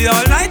 party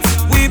all night.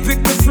 We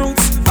pick the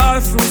fruits, all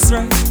fruits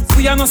right.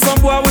 We are no some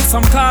boy with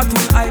some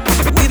cartoon hype.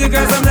 We the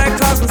girls I'm like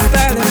cause we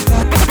style it.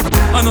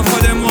 I know for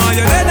them why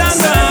you head and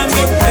gone.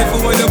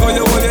 Everywhere you go,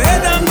 you hold your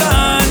head and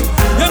gone.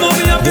 You know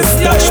me up to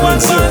see how you want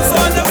fun. So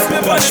I'm just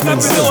me body, me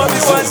know me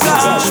want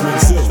time.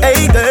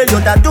 Hey girl, you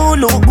that do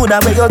look good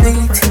at where you do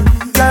it.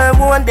 Girl,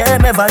 want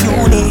them ever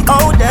unique.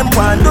 How them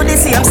want do the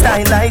same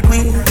style like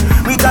we.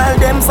 We call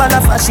them for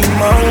the fashion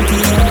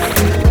monkey.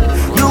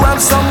 You have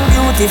some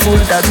beautiful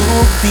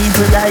tattoo,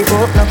 people like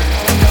up now.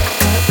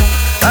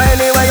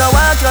 Anyway, you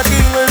walk your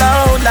thing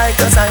loud like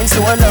a sign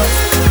to a love.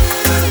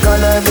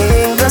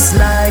 Coloring this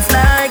life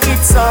like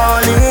it's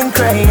all in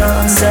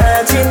crayon.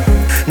 Searching,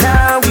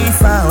 now we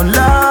found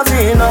love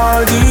in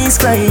all these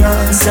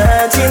crayons.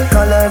 Searching,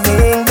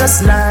 coloring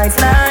this life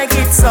like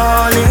it's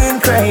all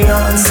in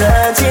crayon.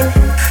 Searching,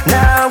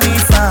 now we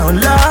found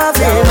love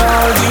in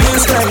all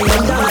these crayons.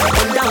 Bend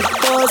down,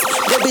 pause.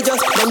 Baby,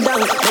 just bend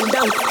down,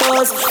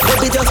 pause.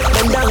 Baby, just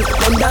bend down,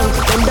 pause.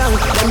 Baby, just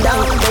bend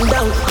down,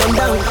 pause.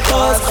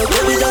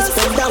 Baby, just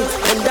bend down,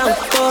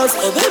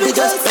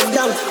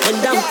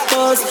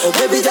 pause.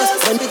 Baby,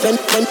 just bend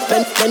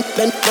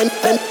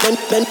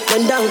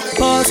down,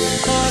 pause.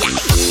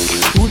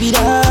 Who be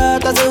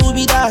that? I say who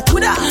be that? Who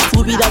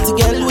be that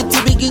girl with the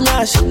big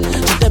ash? She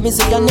tell me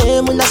say your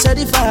name when I share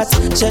the fat.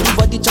 Share the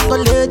body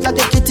chocolate like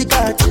a kitty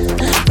cat.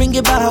 Bring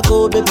it back,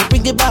 oh baby,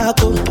 bring it back,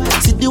 oh.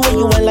 See the way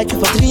you want like you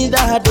for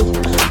Trinidad, oh.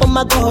 Oh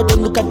my God, oh,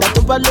 look at that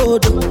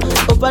overload, oh.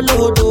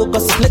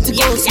 Cause it's let it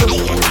go slow.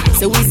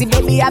 So easy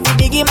baby, I be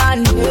biggie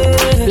man.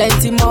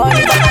 Plenty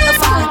money, but I'm not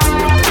fat.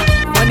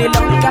 Money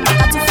long, come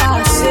back too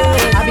fast.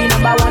 I be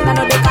number one, I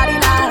know they carry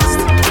last.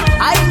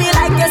 I be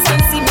like a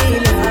sensi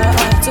meal.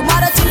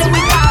 Tomorrow till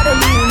we got a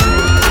meal.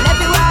 And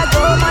everywhere I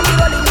go, money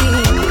rolling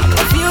in.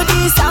 A few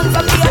these sound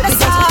from the other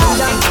side.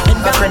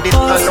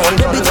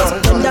 Baby, just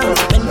bend down,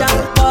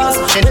 pause.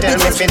 She tell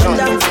me fi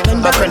done.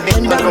 My credit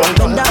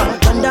alone done.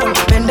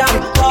 Bend down,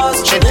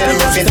 pause. She tell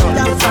me fi done.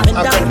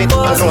 My credit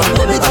alone.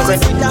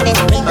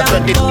 My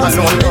credit alone.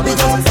 My credit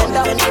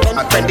alone.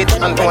 My credit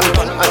alone.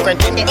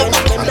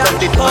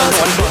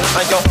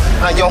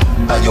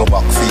 Ayo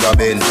back for your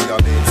bend. Ayo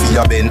back for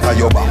your bend.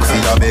 Ayo back for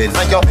your bend.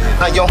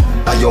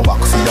 Ayo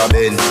back for your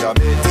bend. Ayo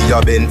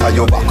back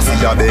for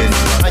your bend.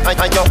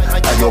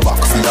 Ayo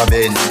back for your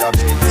bend.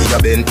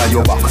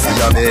 Ayo back for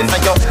your bend.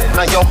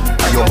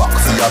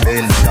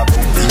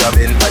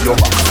 Ayo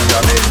back for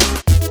your bend.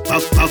 Are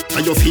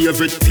your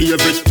favorite? Are your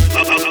favorite?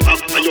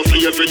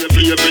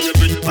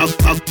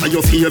 Are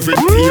your favorite?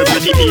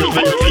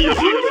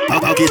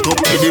 Pack it up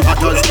to the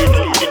hatters.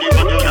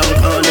 Can't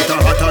call it a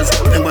hatters.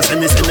 Remember say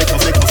me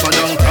tougher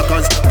than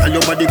crackers. Tell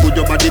your body good,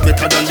 your body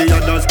better than the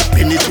others.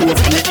 Penny to a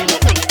penny.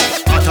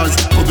 Hatters,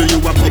 bubble you a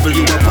bubble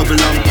and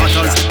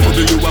patters.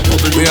 Bubble you a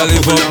bubble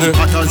and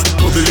patters.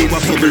 Bubble you a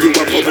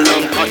bubble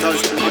and patters.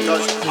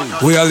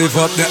 We all live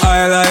up the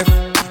high life.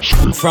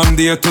 From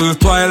day till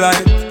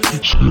twilight.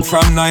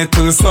 From night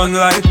till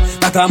sunlight.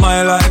 That a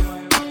my life.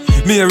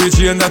 Mary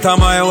Jane, that a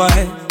my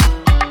wife.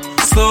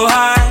 So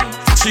high,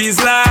 she's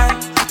like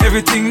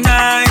everything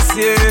nice,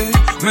 yeah.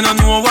 Me no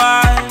know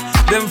why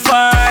them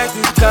fight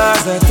it,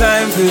 cause the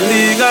time to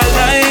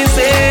legalize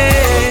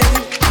it.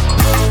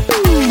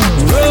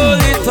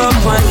 Roll it up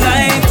and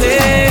light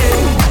it,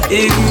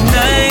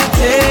 ignite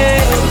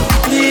it,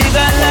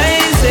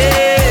 legalize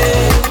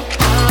it.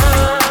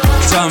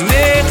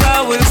 Jamaica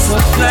will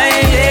supply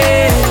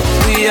it,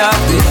 we are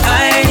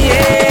behind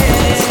it.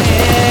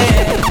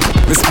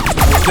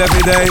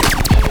 Every day,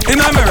 in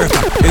America,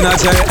 in a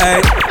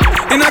JA,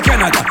 in a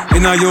Canada,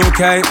 in a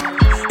UK,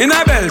 in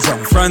a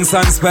Belgium, France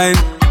and Spain.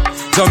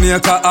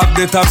 Jamaica have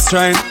the top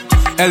strain,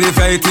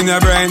 elevating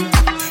your brain.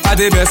 Are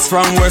the best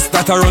from West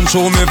that I run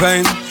through me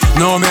vein.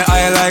 Know me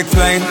I like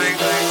plain.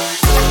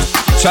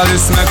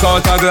 Chalice make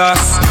out a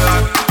glass,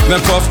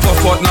 me puff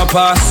out no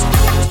pass.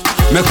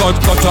 Me cut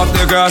up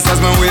the grass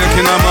as me wake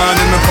in the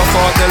morning. Me puff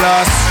out the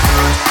last.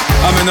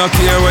 I me no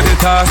care where the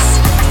task.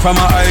 From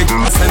a high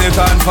send it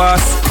on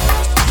fast.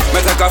 Me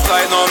take a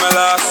flight now me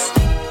last.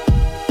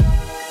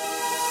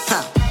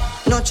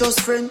 Not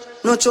just friend,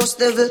 not just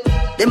devil.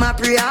 Them a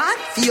pray hard,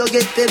 for you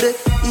get pebble.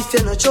 If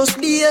you not just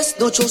BS,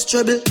 not just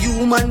trouble.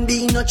 Human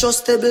being not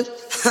trustable.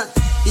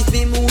 If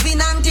me moving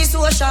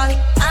anti-social,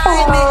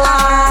 I be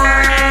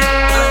hard.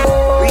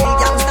 Real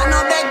gangsta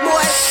no beg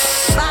boy.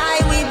 Buy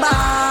we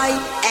buy.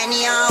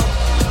 Anyhow,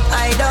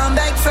 I don't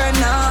beg for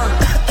now.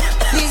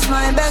 He's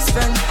my best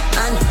friend,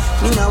 and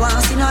me no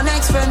want see no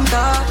next friend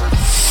talk.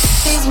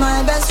 He's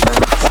my best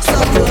friend.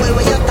 Some boy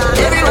where you talk,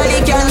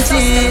 everybody can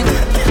see it.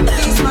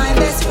 He's my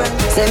best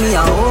friend. Say me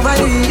a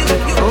overdo it,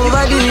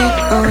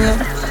 oh yeah.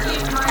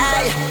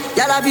 Hey,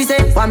 y'all have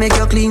say, why make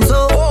you clean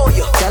so?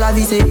 Y'all have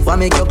say, why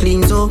make you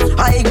clean so?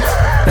 I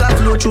got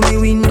flow through me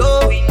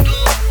window.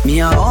 Me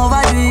a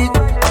overdo it.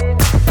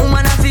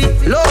 Woman I feel,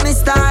 love me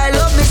style.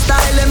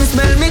 Let me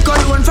smell me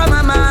cologne from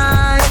my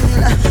mind.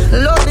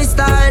 Love me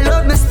style.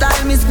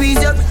 Me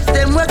squeeze up,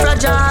 them we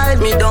fragile.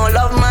 Me don't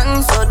love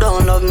man, so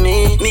don't love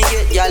me. Me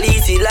get y'all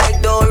easy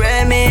like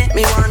Doremi.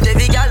 Me want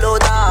every gal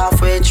out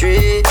halfway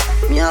tree.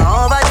 Me a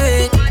overdo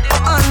it.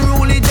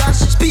 Unruly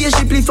Josh,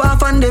 spaceship far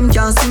from them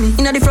can't see me.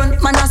 Inna the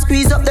front, man I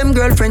squeeze up them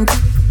girlfriend.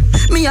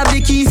 Me have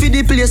the key for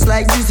the place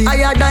like Dizzy.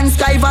 Higher than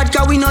Sky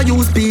Vodka, we no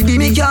use PD.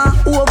 Me can't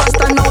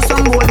overstand now,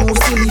 some boy move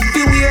silly.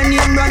 Fi wear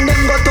name brand,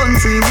 them go turn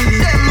free willy.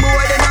 Them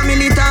boy, they no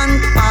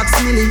militant, ask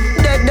milli.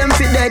 Dead them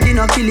fit dead, they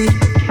no kill it.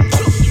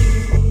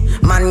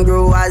 Man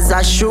grow as a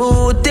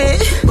shooty.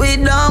 We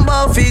don't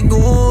bow fi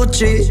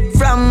Gucci.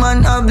 From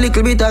man have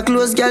little bit of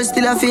clothes, girl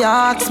still a fi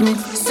ask me.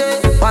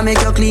 Say, why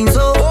make you clean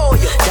so?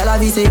 Girl a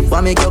fi say,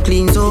 why make you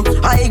clean so?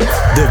 I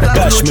the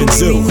Bashman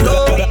Zoo.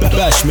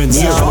 Bashman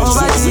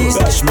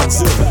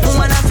Zoo.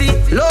 Woman a fi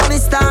love me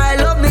style.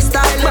 Let me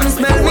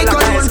smell me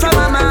cologne from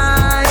my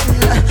mind.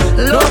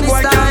 Love me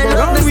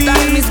style.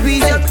 Me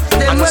squeeze up,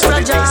 them we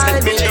fragile.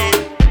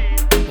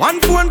 One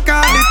phone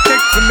call it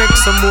take to make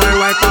some boy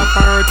wipe up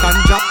her hurt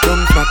and drop down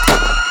flat.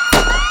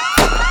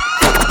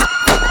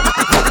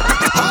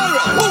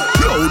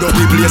 Load up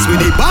the place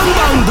with the bang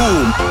bang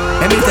boom.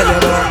 Let me tell you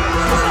about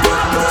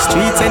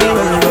streets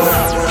anywhere you go.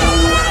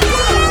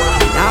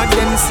 Dog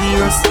them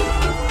serious,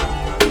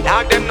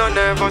 dog them no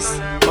nervous.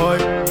 Boy,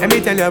 let me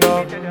tell you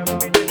about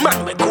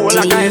man we cool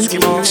like a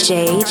Eskimo.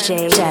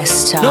 JJ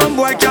Desktop. No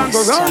boy can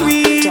go wrong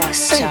with.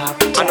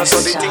 I know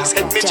so the things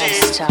hit me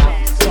G.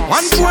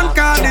 One phone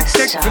call it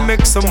take to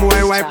make some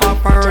boy wipe up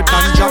her hurt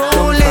and drop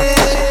down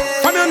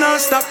flat. From you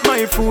not stop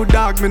my food,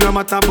 dog. Me no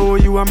matter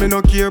about you and me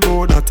no care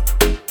about that.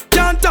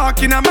 Can't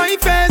talk in my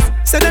face.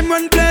 Say them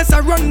run place, I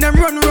run them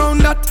run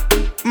round that.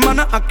 Man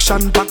a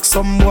action pack,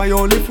 some boy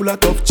only full of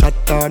tough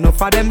chatter.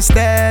 Enough of them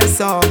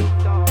stairs up,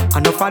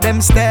 enough of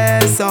them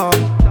stairs up,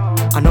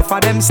 enough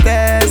of them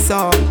stairs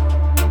up.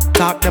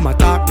 Talk them a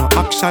talk, no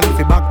action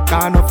fi back.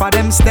 Enough of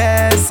them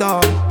stairs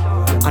up.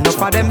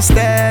 Enough of them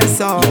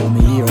stairs up.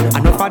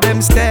 Enough of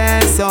them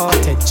stairs up.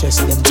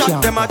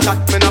 Chat them a chat,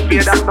 me no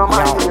pay that no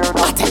man.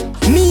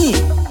 Me,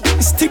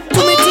 stick to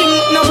me thing.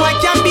 No boy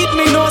can beat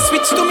me, no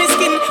switch to me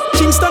skin.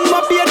 Kingston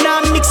my beard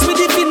now mix with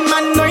the fin.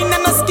 Man, no in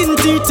a skin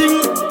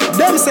teething.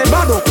 Them say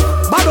bad up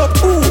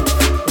who?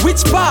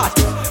 Which part?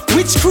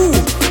 Which crew?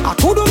 I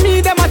couldn't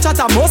me them a chat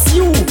a most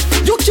you.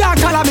 You can't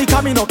call me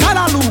come in no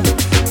callaloo.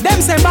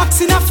 Them say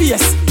box in a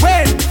face.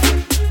 When?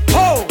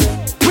 Oh.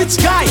 Which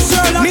guy?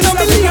 Me no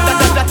believe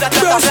that.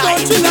 First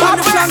country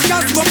bad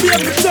flankers, but be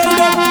able to tell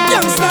them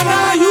youngster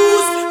I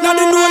use. Now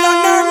they know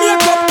and their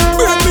makeup.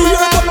 Break me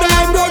here up, the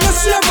eyebrow no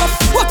shave up.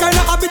 What kind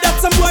of habit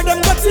that some boy them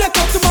got take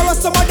up? Tomorrow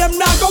some of them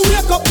now go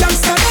wake up.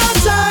 Youngster not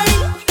shine,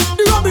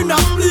 the rubbing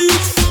of bleach.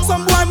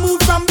 Some boy move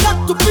from black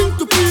to pink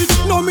to peach.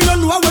 No me no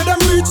know where them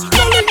reach.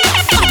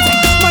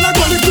 Man I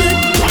go the green.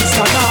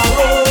 Youngster now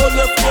roll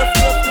left.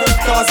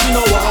 Cause we no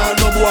want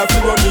no boy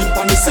fi run in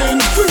on the scene.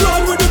 We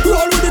roll with it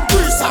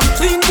grease and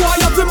clean. Boy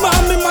have the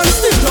man, me man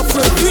still no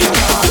afraid. We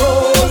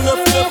roll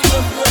left.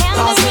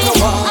 Cause we no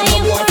want no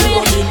boy fi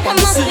run in on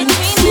the scene.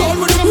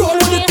 Roll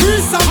with it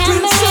grease and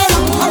clean.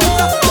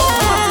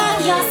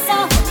 You're so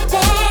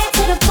bad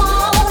to the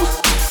bone.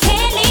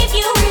 Can't leave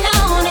you alone.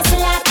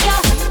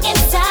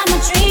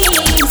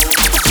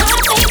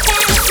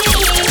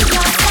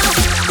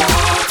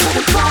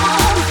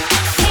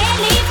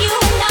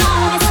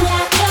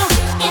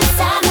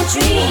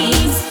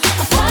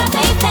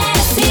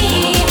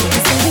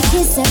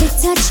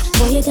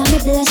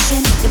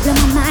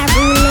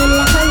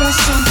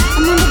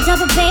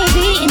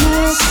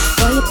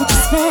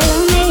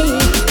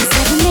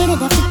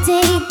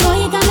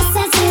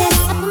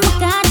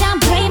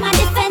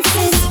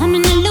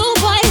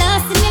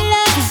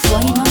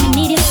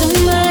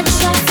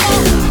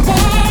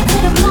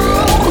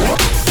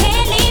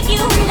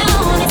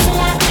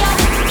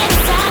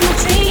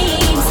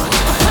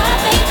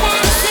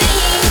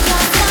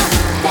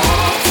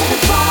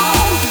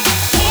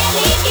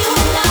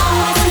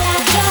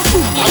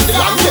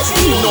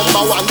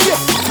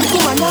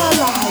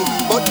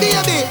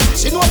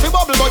 She know fi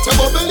bubble but you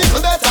bubble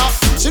little better.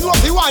 She know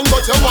fi wine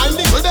but you wine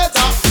little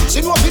better. She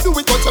know fi do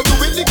it but you do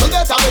it little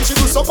better. When she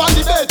do sup on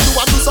the bed, you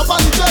want to sup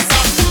on the dresser.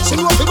 She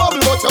know fi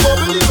bubble but you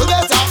bubble little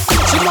better.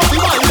 She know fi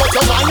wine but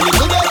you wine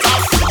little better.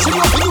 She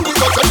know fi do it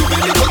but you do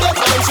it little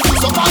better. When she do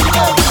sup on the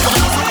bed, you want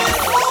to.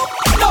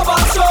 No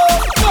bad show,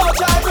 no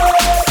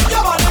gyrate.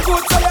 Your body good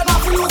so you're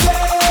not lose it.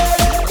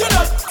 You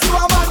know, you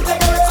a man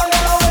take it so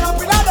you know when up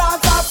in a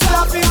dance and still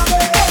a feel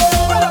it.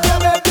 Spread up your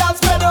leg, girl,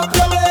 spread up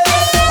your leg.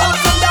 Have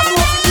some damn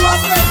know you a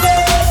spend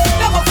it.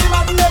 Never see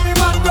man, every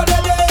man go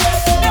dead.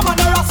 Them on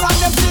the rasta and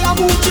them still a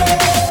move it.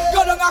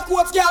 Go down a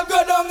quote, girl, go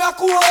down a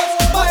quote.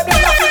 My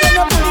blood a feeling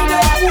your money they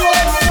quote.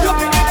 You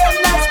be the them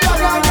nice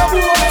plug on your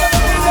boat.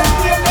 You them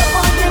play them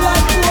funky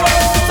like quote.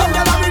 Some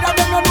girl a read and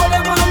them you know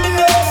them on me.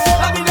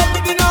 I mean them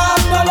picking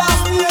up no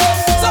last year.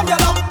 Some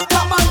girl up,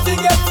 that man to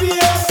get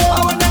fear.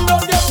 And when them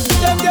don't get,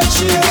 them get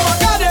cheer. My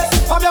God is,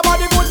 from your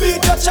body good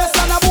beat your chest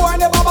and a boy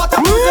never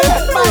bottom with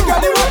it. My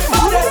girl, you want the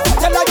baddest.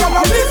 Tell a girl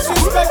no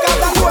disrespect and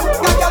that one.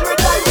 A girl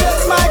with like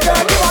this. My girl,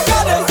 you a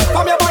goddess.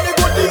 From your body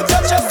good beat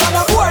your chest and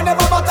a boy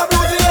never bottom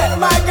with it.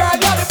 My girl,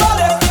 you're the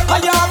baddest.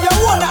 And you have your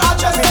own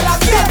address. Tell a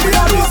girl we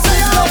are this.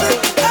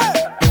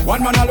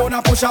 One man alone a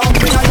push out in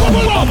a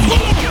young.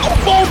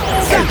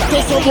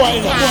 Take some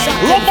wine.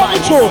 Run back the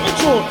throat.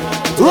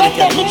 Run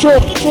back the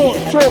throat.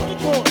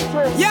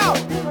 Yo!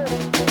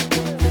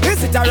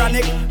 Is it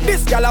ironic?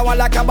 This girl I want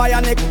like a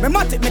bionic. Me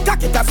mat it, me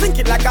cock it, I sink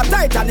it like a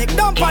Titanic.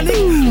 Don't panic,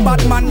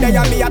 bad man there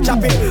you be a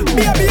chop it.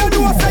 Baby you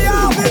know say you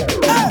have it.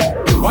 Hey.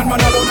 One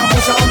man alone a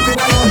push out in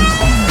a young.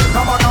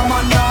 No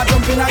man nah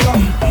jump in a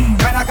young.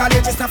 Kinda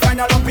college is to find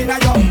a lump in a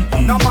young.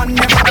 No man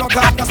never dug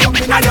out no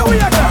slump in a young.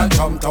 Girl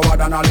jump toward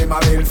and all him a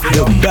bill for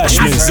you.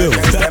 Bashman Zoo.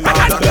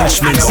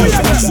 Bashman Zoo.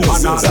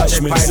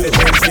 Bashman Zoo.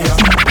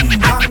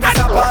 And that's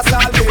a pass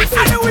all bill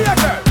for you.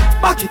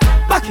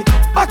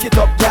 Back it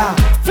up, yeah.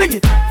 Fling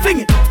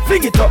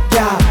it up,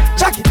 yeah.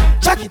 Jack it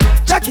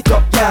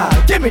up, yeah.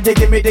 Gimme the.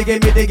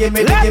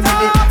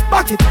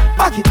 Back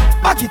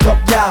it up,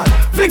 yeah.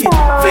 Fling it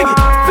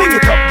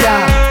up,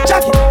 yeah.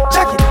 Jack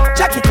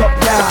it up,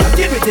 yeah.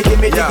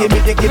 Gimme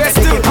the. Let's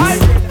do it.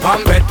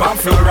 Pam bed, pam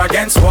floor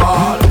against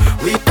wall.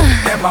 We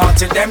them out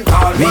till them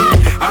call me.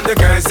 And the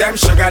girls them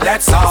sugar,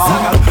 that's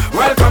all.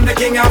 Welcome the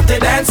king of the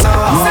dance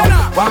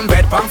hall. Pam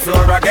bed, pam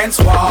floor against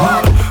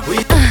wall.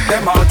 We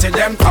them out till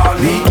them call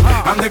me.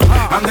 I'm the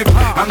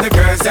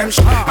girls them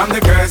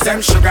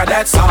sugar,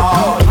 that's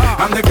all.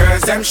 I'm the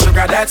girls them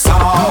sugar, that's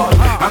all.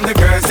 I'm the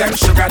girls them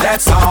sugar,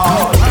 that's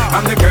all.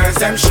 I'm the girls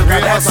them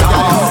sugar, that's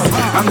all.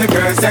 I'm the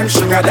girls them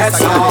sugar,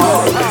 that's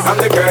all. I'm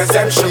the girls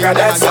them sugar,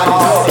 that's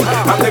all.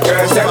 I'm the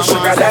girls them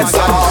sugar, that's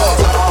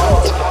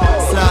all.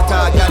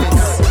 Slaughter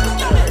gallis,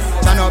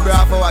 Tano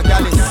Bravo a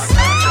gallis,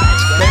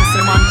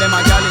 Benson man dem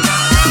a gallis,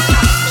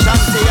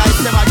 Shanty ice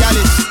dem a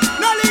gallis.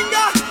 No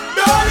linger.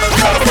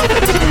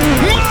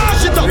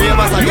 Mash it up.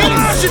 Ravers a gallis,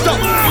 Mash it up.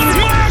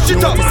 Mash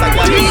it up.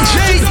 DJ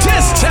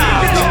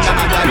Distown.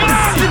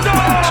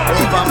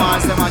 Over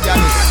Mars dem a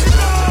gallis,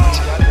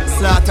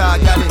 Slaughter a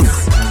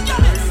gallis,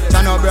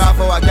 Tano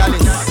Bravo a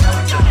gallis,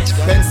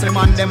 Benson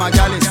man dem a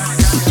gallis,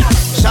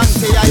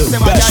 Shanty ice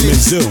dem a Bashman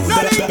gallis. Zoo.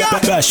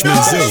 Bashman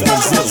Zoo.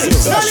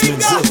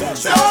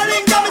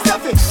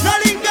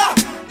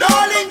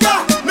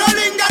 No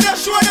linger, just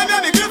show them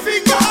your middle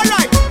finger.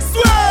 Alright,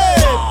 sway.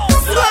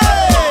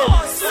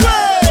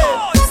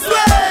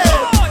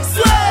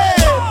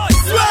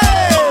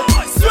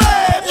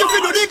 You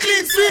can do the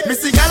clean sweep.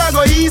 Missy gala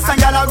go east and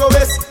gala go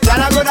west,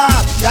 gala go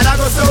north, gala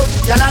go south,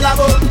 gala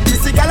labo.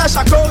 Missy gala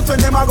shock out when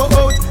them a go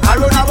out, I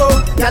run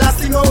about, gala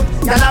sing out,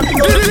 gala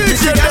big out.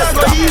 Missy gala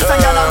go east and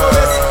gala go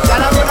west,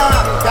 gala go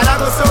north, gala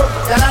go south,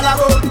 gala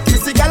labo.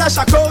 Missy gala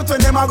shock out when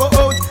them a go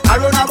out, I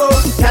run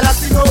about, gala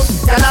sing out,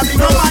 gala big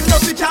out. No man no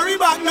fi carry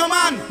back, no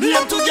man.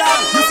 Name to girl,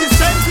 you see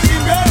sense with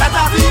him girl. That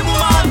a female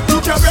man,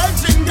 look your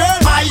virgin girl.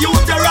 My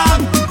youth are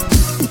wrong.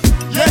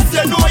 Yes,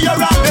 you know you're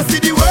wrong. You see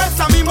the words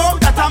of me mouth,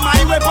 that a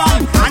my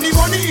weapon. And the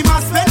money he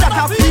must spend, that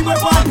a free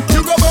weapon.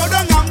 You go bow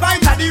down and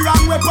bite at the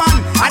wrong weapon.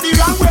 At the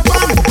wrong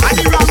weapon, at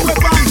the wrong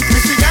weapon.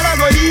 Missy gala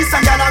go east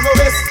and gala go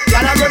west,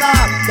 gala go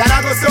north, gala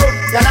go south,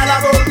 gala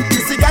labo.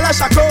 Missy gala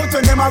shock out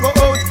when them a go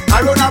out,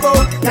 I run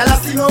about, gala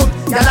sing out,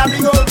 gala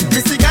big out.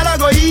 Missy gala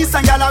go east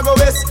and gala go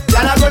west,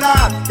 gala go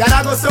north,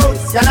 gala go south,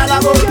 gala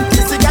labo.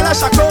 Missy gala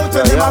shock out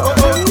when them a go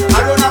out,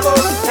 I run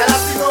about, gala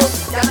sing out,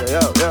 gala.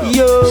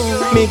 Yo,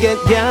 me get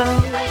down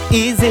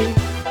easy,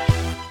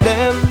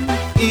 them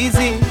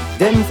easy.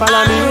 Them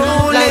follow me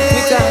like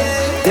Twitter,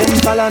 them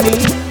follow me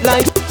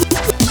like.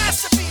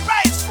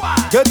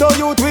 Get on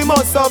youth, we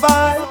must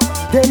survive.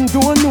 Them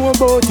don't know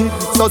about it.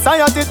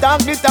 Society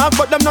talk the talk,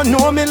 but them don't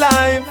know me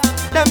life.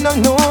 Them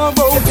don't know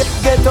about it.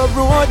 Get a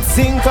road,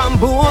 sink and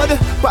board,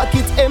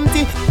 pocket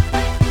empty.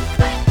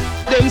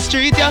 Them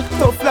street yeah,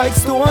 tough like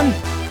stone.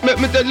 Make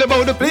me tell you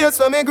about the place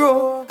where me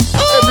grow.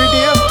 Every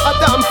day, a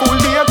damn full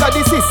day. Got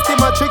the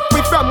system a trick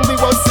we from we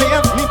was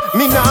slave.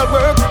 Me nah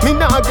work, me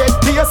nah get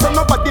pay. So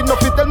nobody no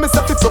fit tell me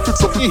say it's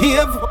up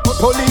behave.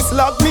 Police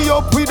lock me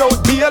up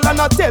without bail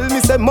and I tell me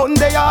say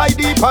Monday I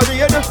ID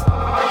parade.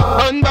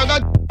 And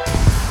bag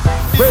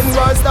When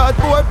war start,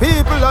 poor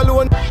people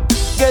alone.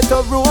 Get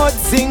a road,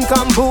 sink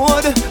and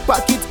board,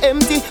 pocket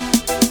empty.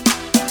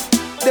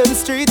 Them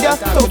street, yeah,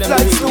 tough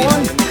like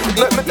stone.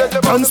 Let me tell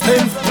them and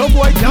spin. No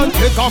boy can't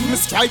take off me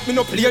strike. Me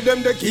no play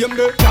them the game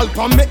there. Gal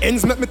on me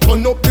ends make me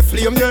turn up the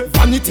flame yeah.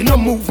 Vanity no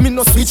move me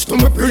no switch to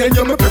me brain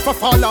yeah. Me prefer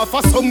fall off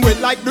a somewhere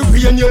like the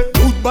rain yeah.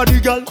 Good body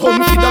gal come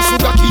feed a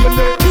sugar cane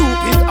yeah.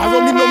 Cupid arrow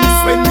me no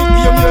miss when me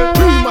aim yeah.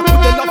 Prima to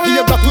the la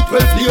Vega to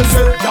 12 lanes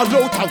yeah. Gal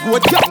out a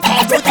road gal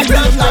call out the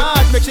lane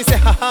hard. Make she say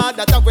ha ha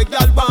that a way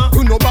gal want.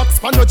 You no box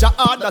pan no ja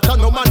hard that a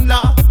no man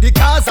la. The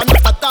cars and the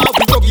tata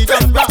we go give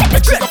and rap.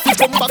 Make she go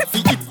come back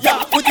feed.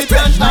 Yeah, put it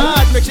on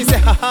hard, make she say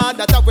ha ha,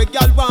 that a way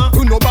gal want.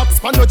 You no box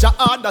pan no ja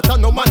hard, that a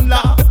no man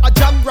la. A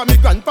jam from me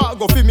grandpa,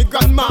 go fi me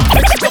grandma.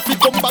 Make she go fi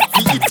come back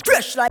fi it.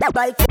 Fresh like a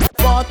bike,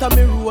 water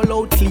me roll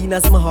out clean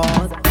as my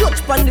heart.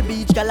 Touch pan the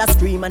beach, gal a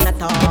scream and a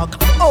talk.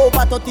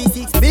 Over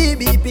 36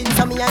 BB pins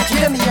on me and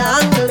cheer me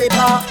and angle it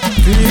up.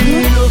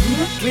 Clean up,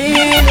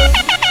 clean up,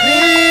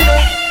 clean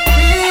up,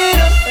 clean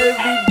up.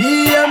 Every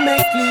day I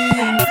make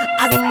clean,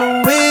 I don't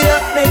know where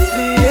I make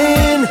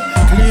clean.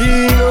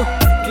 Clean up,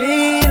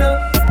 clean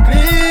up.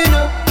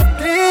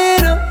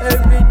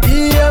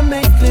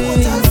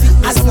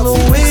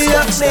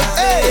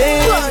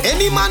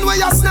 Any man where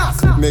you snap,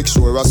 make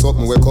sure a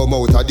something will come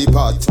out of the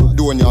pot.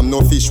 Don't yam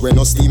no fish when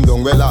no steam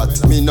down well hot.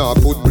 Me nah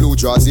put blue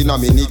jaws in a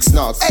me nick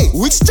snack. Hey,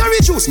 which cherry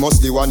juice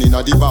must be one in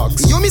a the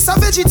box? You miss a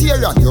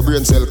vegetarian, your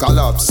brain cell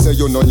collapse. Say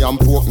you no yam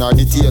pork nor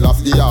the tail of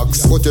the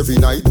ox. But every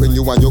night when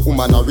you and your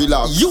woman a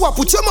relax, you a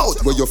put your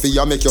mouth where you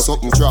feel make your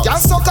something trap.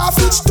 Can't suck off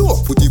each toe.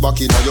 Put it back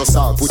in your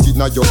sack. Put it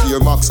in your ear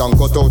max and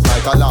cut out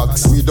like a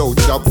lax. Without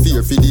job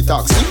fear for the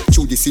tax.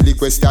 Through the silly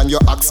question you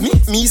ask me,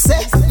 me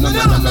say no no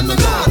no no no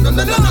no no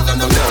no no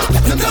no no.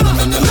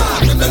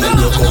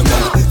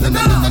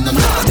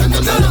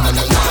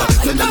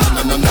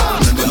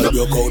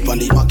 Broke out on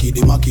the Mackie,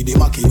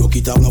 look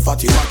it up, no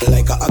fatty Mackie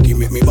like a Aki,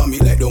 make me bummy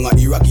like down a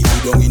Iraqi.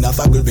 Sit down in a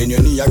circle, bend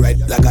your knee right,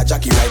 like a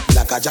Jackie,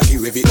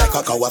 rev it like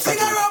a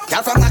Kawasaki.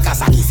 Girl from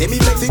Nagasaki, say me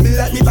flexible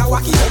like me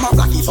Bawaki, I'm a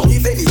flaky, so me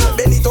belly,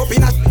 bend it up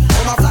in a,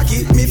 I'm a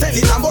flaky, me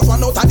belly, I'm both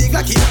one out of the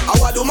glacky. I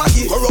want to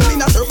Mackie, go round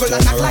in a circle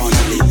and act like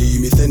it.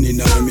 Me sending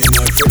now, me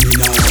not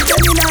seminar,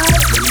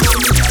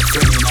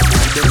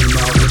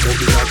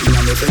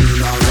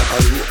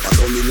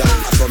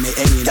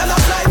 Tell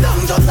us fly down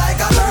just like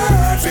a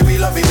bird. Free we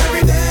love it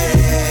every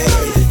day.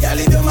 Y'all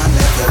leave your man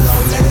left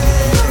alone.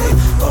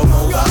 Come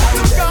over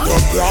and take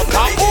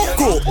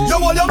you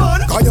want your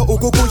man? Can you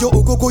uku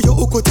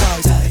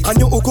tight? And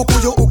you uku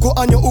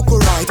and you uku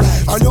right?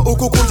 And you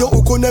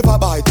uku never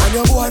bite. And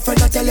your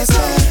boyfriend a tell us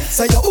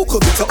say you uku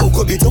bit, you uku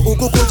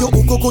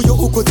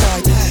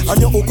tight.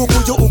 And you uku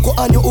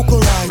and you uku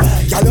right?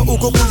 Can you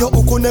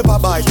uku never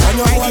bite? And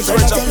your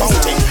boyfriend a tell us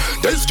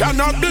this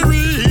cannot be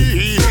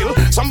real.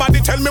 Somebody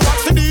tell me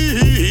what's the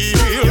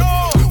deal?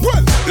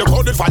 Well, look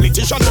how the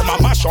politicians them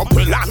a mash up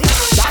the land.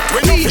 That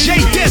when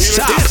DJ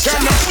Desktop,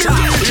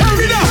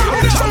 carry it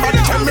out. Somebody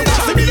tell me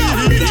what's the deal?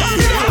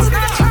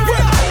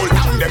 Well, hold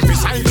on, them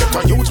beside get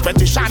a huge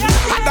petition,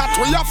 and that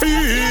we a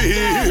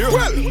feel.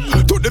 Well,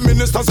 to the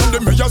ministers and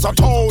the mayors of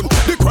town,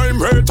 the crime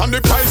rate and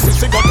the prices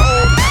they go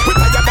down. We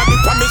tired of the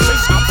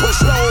promises and push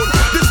round.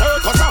 The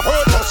circus a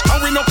hurt us and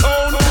we no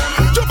clown.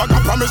 You bag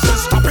of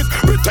promises, stop it,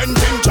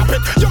 pretending chop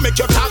it. You make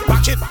your talk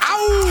back it.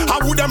 Ow! How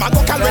would them a go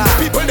call when the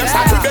people them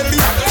start to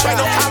believe? Try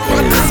to come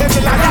and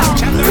settle like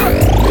that.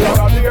 We are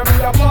gonna hear me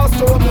a pass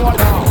to more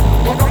now.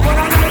 Walk up on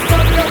and let's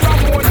start here from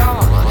more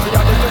now. We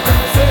are going to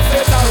say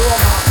that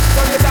Roma.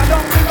 So get a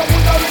dump in the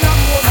window in a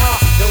corner.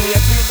 The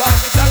way we got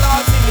to tell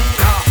us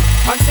Selena.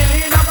 And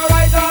Selena go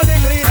right all the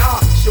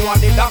cleaner. She want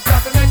the doctor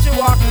to make she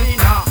walk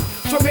cleaner.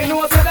 So me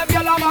know say them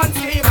yellow man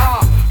schemer.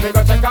 Me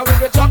go check her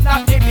with the truck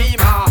not the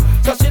beamer.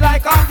 So she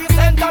like on the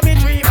center me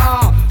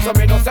dreamer. So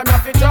me know say me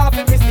have to drop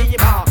in me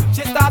steamer.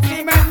 She start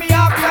screaming me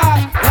up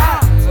yeah.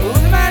 So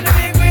who's the man to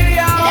be with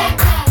you?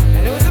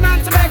 And who's the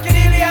man to make it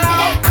ill you?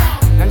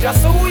 And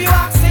just who you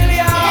are silly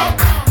you?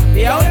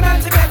 The only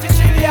man to get you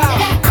chill you.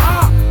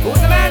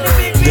 Who's the man to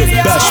be with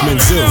you? Bashman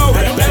Zoo.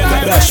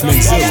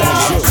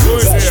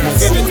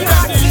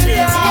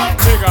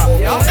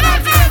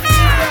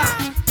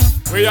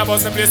 We a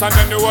bust the place and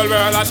then the whole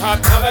world a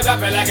chat. Never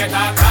drop it like it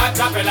hot,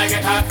 drop it like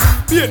it hot.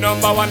 Be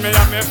number one, me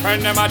and my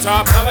friend them a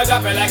chop. Never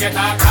drop it like it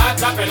hot,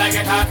 drop it like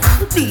it hot.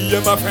 Me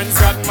and my friends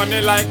got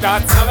money like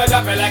that. Never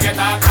drop it like it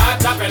hot,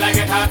 drop it like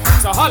it hot.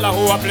 So holla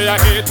who a play a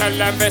hit, tell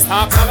them to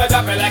stop. Never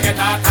drop it like it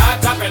hot,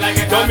 drop it like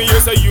it hot. Tell me you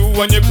say you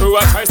and your crew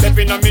a try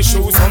stepping on me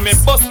shoes. So me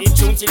bust in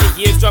tune till the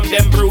ears drum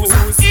them bruise.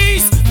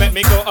 East, make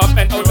me go up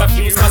and out of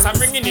fuse. Cause I'm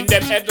ringing in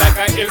them head like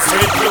a hill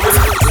street blues.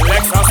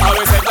 Lexus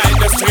always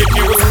headline the street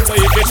news. So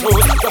if you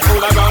choose to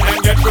fool around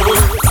and get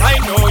bruised, I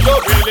know you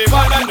really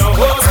wanna know.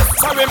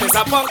 Sorry,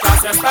 Mr. Punk,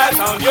 cause your style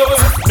sound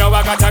used. Now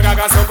I got a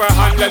gaga super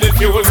hand, let it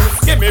fuse.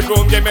 Give me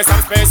room, give me some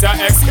space, your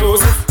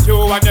excuse.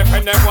 You and your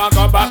friend them want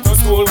go back to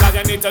school, cause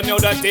you need to know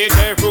the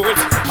DJ rules.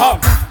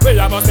 We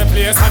are must the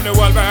place and the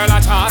world world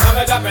a chance.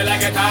 I'ma drop it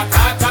like it hot,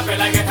 drop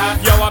it like it hot.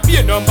 Yo, I be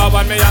number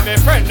one, me and my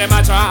friend them a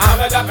chance.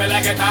 I'ma drop it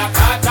like it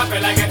hot, drop it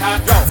like it hot.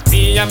 Yo,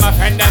 me and my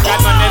friend them got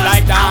money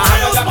like that.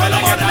 I'ma drop it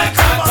like it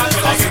hot, drop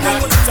it like it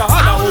hot. So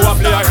how the who a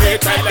play a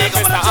hit, tell them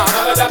to start.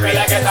 I'ma drop it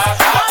like it hot,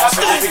 drop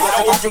it like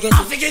it hot.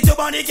 I forget your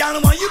body, girl,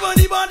 want you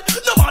body bad.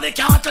 Nobody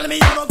can't tell me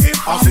you don't give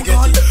a fuck.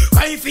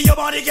 Crying for your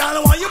body,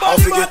 girl, want you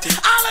body bad.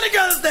 All of the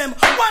girls them,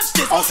 watch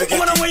this.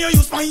 When you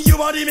use my your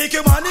body, make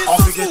your body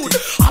so good.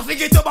 I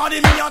forget your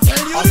body, me I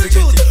tell you the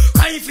truth.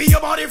 Crying for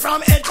your body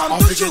from head come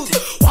to shoot.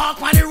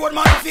 Walk on the road,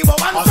 man, if you want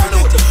one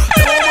salute.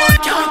 No man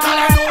can't tell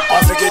her no.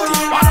 I forget it.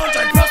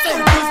 100%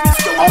 use me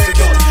still. I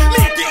forget it.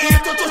 Make the ear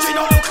to touch it,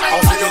 don't look like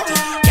I forget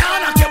it. Can't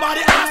knock your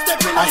body, I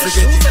step in your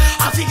shoes.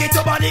 I forget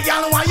your body,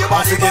 girl, why your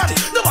body bad.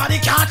 Nobody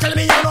can't tell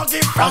me you don't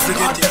give a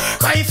fuck.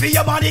 Crying for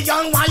your body,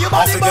 girl, why your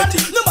body bad.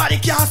 Nobody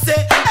can't say,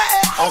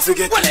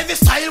 well, every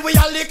style we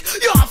a lick,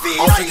 you have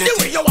feel like the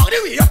way you walk, the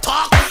way you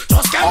talk.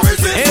 Just can't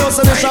resist. Hey,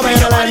 also the shabba in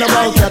the line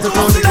about that to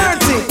close the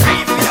dirty.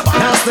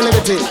 That's the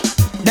liberty.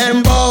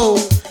 Them bow,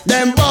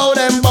 them bow,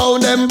 them bow,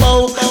 them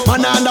bow.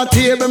 Man on the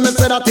table, me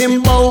say that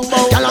him bow.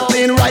 Girl a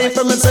clean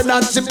rifle, me say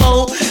that she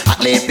bow. At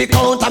least the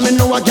count, I me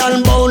know a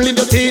girl bow.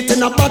 Little teeth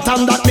in the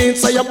bottom, that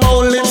means say you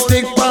bow.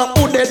 Lipstick for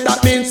who dead,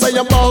 that means say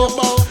you bow.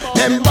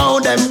 Them bow,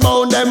 them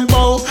bow, them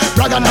bow.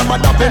 Bragga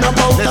number up in a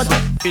bow.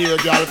 Pay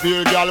girl,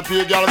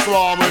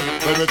 swarm with.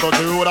 When we touch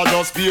the road, I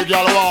just pay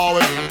girl, wow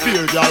with.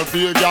 Pay girl,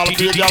 swarm with.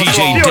 DJ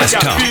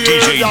Desktop,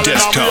 DJ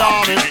Desktop,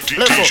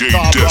 DJ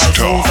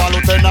Desktop,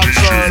 Lieutenant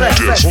Shirley.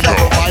 Who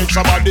provide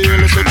some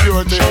daily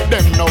security.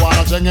 Them no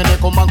wanna sing and they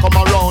come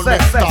around me.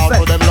 Talk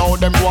to them loud,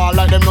 them go on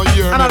like them no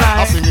hear me.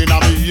 I sing in a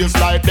me ears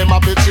like them a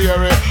bit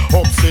cheery.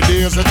 Upsy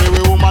daisy, the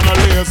way woman a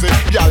lazy.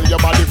 Girl, your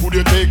body, could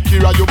you take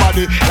care of your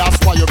body? That's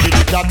why you be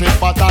the cat in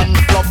fat and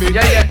fluffy.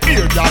 Pay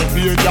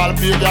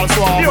girl,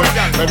 swarm with.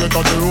 When we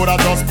touch the road, I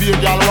just pay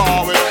girl,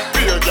 wow with.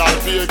 Pay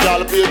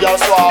girl,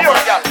 swarm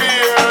with.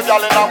 Pay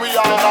girl, in a we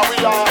are.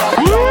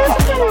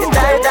 You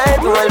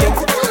tight, roll me.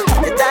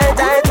 You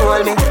tight,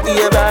 roll me.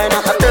 You burn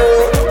up a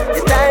toe.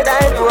 You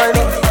tight, roll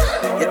me.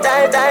 You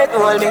tight,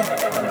 roll me.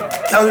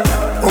 Girl,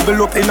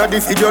 bubble up inna the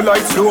video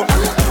like slow.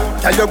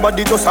 Tell your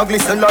body just a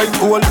glisten like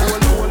gold.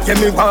 Get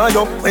me wind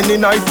up when the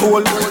night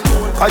cold.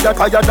 Higher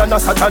than a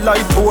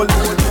satellite pole.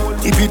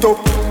 Tip it up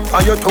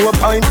on your toe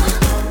pine.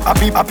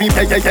 Happy,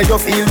 yeah, you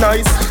feel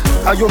nice.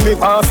 And you me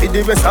want for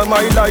the rest of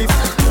my life.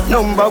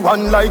 Number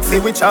one like for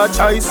which our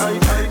choice.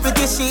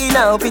 Pretty she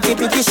now, pretty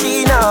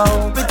she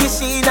now. Pretty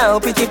she now,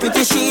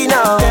 pretty she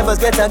now. Never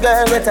get a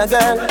girl.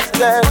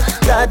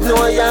 God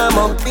know I'm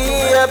up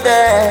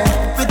there.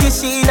 Pretty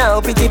she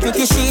now,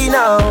 pretty she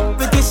now.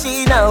 Pretty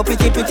she now,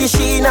 pretty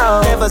she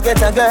now. Never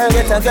get a girl.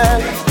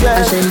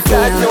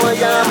 God know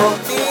I'm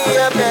up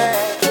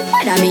there.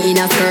 Whether me in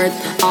a skirt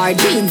or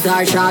jeans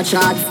or short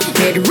shorts,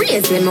 head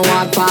raised when me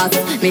walk past.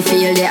 Me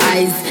feel the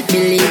eyes,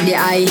 believe the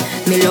eye.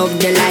 Me love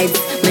the lights,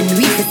 me do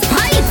it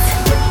despite.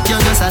 You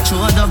just a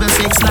true double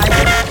six like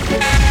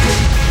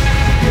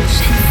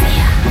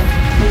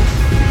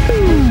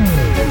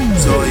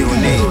So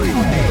unique.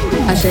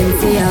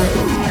 Ashensia.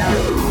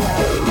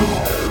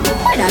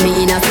 Whether me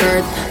in a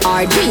skirt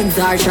or jeans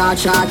or short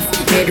shorts,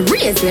 head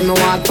raised when me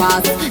walk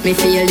past. Me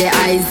feel the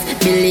eyes,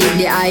 believe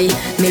the eye.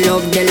 Me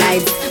love the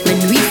lights, me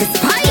do it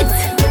despite.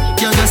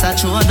 You just a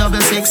true double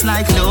six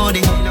like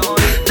Lodi.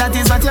 That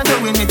is what you're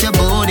doing with your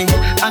body.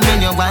 And when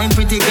you're wine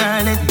pretty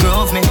girl, it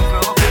drove me.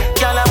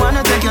 Girl, I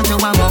wanna take you to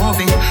a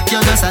movie.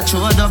 You just a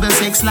true double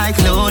six like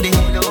Lodi.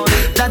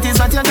 That is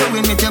what you're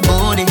doing with your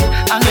body.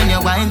 And when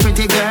you're wine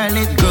pretty girl,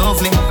 it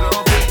drove me.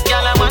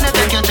 Girl, I wanna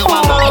take you to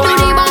a movie.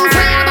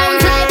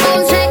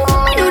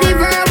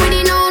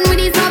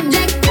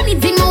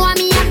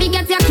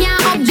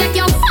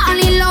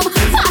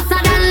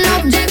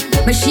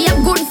 But she a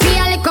good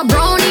feel like a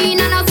brownie.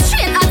 And a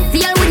straight as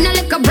steel with no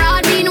like a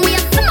broad bean. We a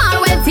small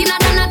well thinner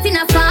than a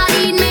thinner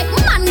sardine. Make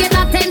man get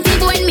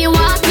attentive when me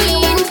walk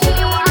in.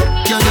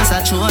 You just a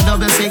true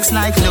double six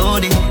like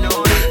Lodi.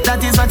 That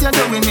is what you're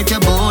doing with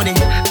your body.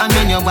 And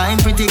when you're wine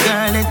pretty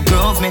girl, it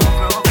drove me.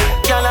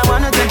 Girl, I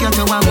wanna take you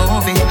to a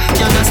movie.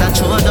 You just a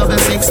true double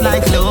six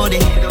like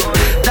Lodi.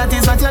 That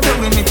is what you're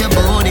doing with your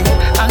body.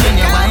 And when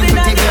you're wine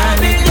pretty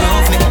girl, it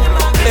drove me.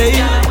 Hey.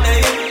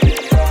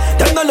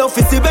 Them no love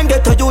to see when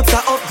get a youth to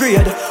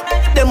upgrade.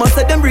 Them must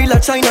say them real a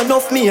China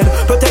enough made.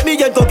 Protect me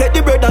yet go get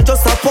the bread and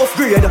just a puff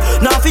grade.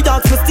 Now if you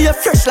dance to stay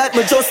fresh like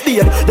me just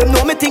did. Them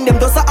know me think them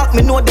just a act,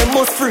 me know them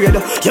must afraid.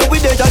 Yeah we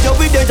dead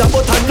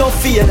but I no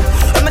fear.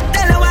 I'ma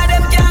tell you why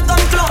them can't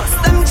come close.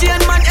 Them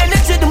chain man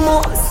energy the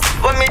most.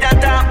 What me that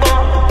talk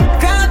about?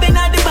 Crabbing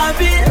at the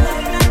barbill.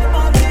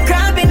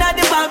 Crabbing at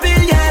the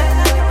barbill, yeah.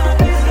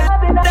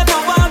 Them no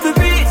want to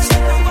reach.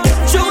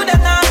 True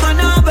them not go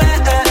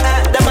nowhere.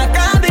 Them a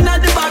crabbing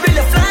at the barbill.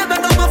 They fly back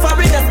up for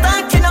it. They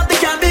stacking up the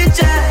cabbage,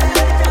 yeah.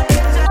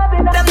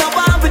 Them no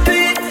want to do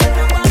it.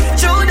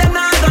 True them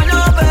not go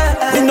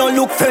nowhere. Me no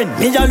look friend,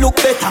 me a look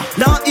better.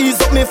 Now ease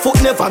up me foot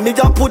never. Me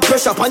a put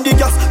pressure on the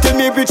gas till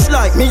me rich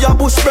like me a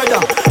bush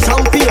brother.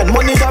 Champagne,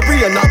 money a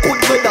brain, a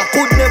good weather.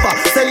 Could never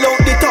sell out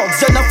the dogs,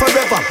 Jenna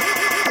forever.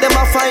 Them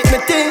a fight me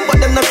thing, but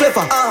them not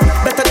clever.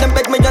 Better than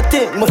beg me a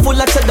thing, me full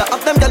of cheddar.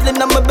 Up them gyal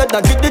inna my bed,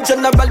 give the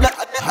general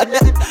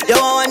you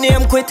want one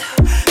name quit.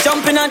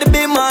 Jumping on the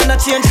beam man, a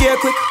change here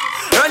quick.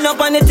 Run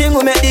up on the thing,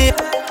 we make the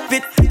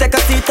fit. Take a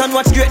seat and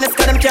watch greatness,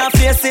 cause them can't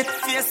face it.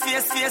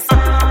 Face.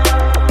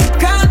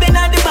 Crabbing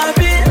at the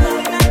Barbie.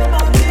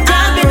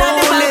 Crabbing at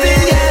the Barbie,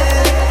 yeah.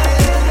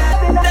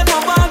 Them a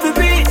Barbie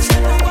beach.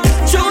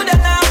 Show them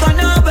now go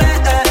nowhere.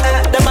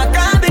 Them a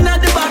crabbing at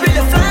the Barbie.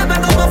 The fly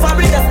back up off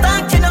Barbie. The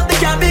stacking up the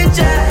cabbage,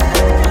 yeah.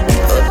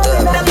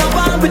 Them a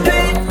Barbie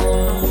beach.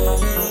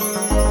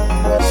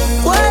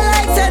 What I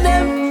like to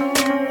them?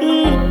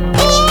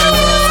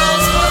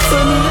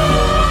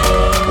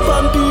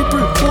 From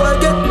people who I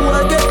get.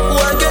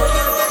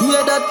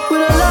 Yeah, that we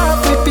don't laugh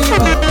with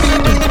people.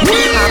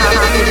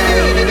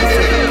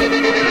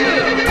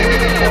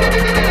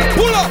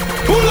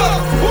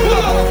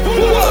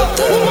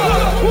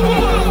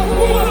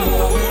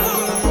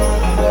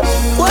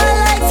 What I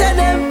like to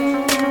them?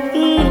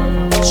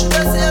 Should I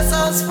say a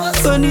sound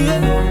Funny,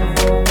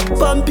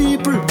 from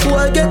people who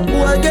I get.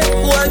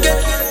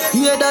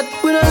 Yeah, that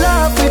we don't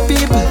laugh with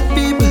people.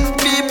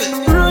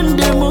 Run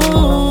them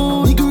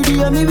all. Me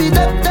goodie and me be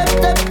tap.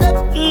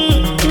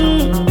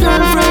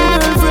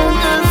 Girlfriend.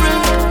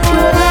 We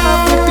don't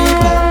laugh with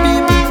people.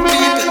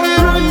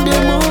 Run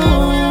them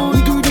all. Me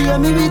goodie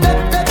and me be tap.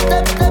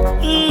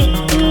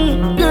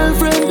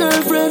 Girlfriend.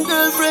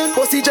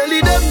 Pussy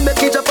jelly them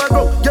make it up a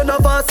grow. You no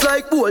fast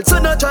like bull, so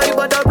no try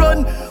but a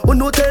run. Oh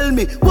no tell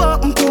me what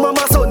happened to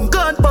mama son.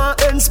 Gone pa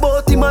ends,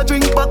 but him a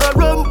drink bag of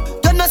rum.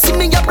 You no see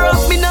me a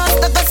broke, me not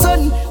like a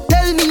son.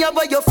 Tell me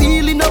how you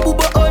feeling a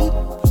booba on.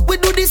 We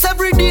do this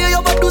every day,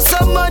 you but do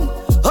some man.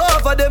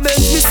 Half of them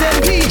ends me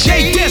send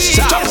DJ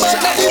Desktop.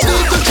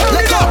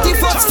 Like out the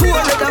fox 4,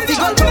 let a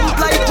figure jump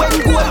like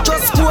when goal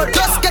just scored.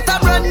 Just get a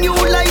brand new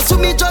life, so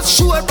me just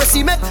sure.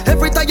 Pressy me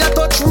every time you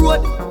touch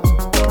road.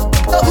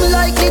 Something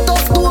like the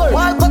tough door.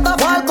 Wall cut up,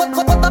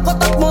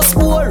 must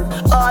pour.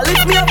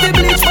 Lift me up the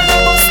bleach for the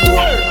bus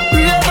tour.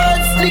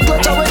 Ravens, the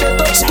clutch when they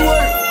touch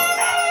store.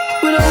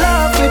 We don't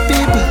laugh with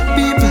people.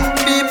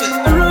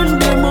 Run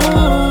them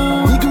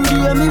all. We go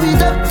there, me be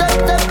tap.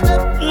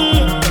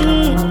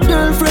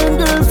 Girlfriend.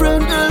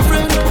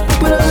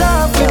 We don't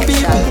laugh with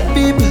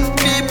people.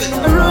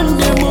 Run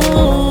them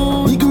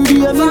all. We go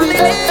there, me be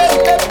tap.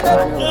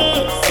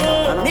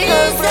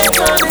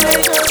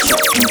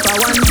 If I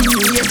want to be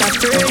a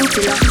fern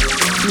killer,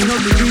 me no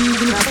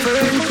believe in a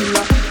fern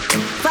killer.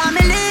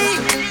 Family,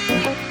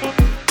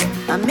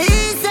 and me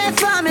say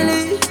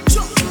family.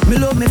 Me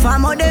love me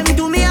family, them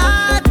to me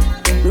heart.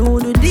 Me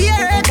would do the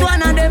earth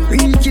one of them.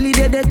 Real killy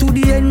dead to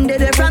the end,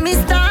 dead from me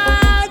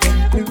start.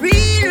 Me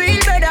real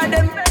better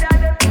them.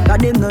 Cause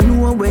them no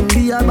know when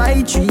we a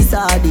buy 3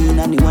 sardine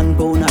and the 1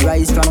 pound a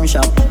rice from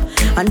shop.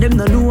 And them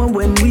no know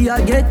when we a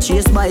get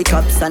chased by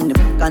cops and the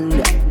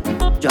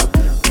job.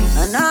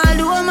 And all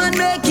the woman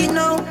make it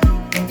now.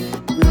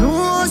 Me know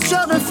how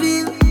struggle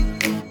feel.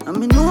 And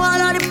me know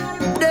all of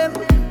them.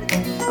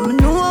 And me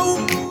know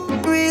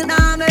who real.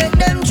 Now make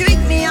them trick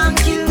me and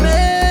kill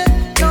me.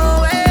 No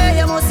way,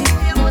 you must see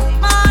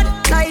mad.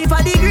 Life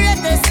are the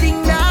greatest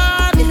thing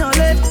that me no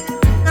left.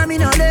 Now me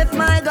no left,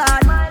 my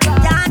God.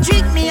 Can't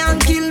trick me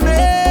and kill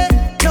me.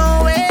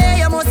 No way,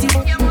 you must see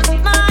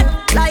mad.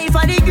 Life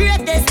are the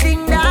greatest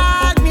thing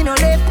that me no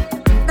left.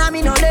 Now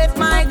me no left,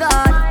 my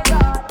God.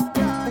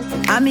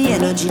 And me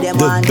energy them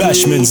The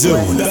Bashman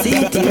Zone.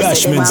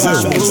 Bashman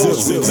Zone.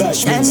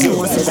 Them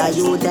know say that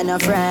you then a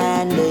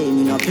friend.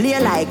 Me no play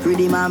like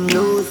rhythm and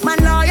blues. Man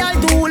loyal,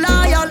 too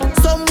loyal.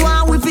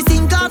 Someone with his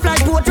sink off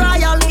like poor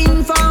trial.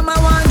 Informer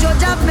one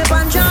judge up me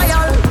pan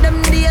trial. Them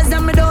days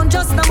them me don't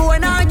just no boy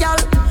nor gal.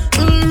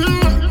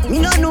 Me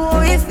no know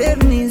if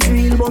heaven is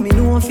real, but me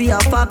know if a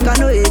fuck I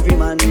know every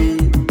man real.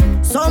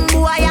 Some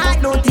boy I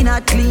don't think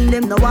not clean.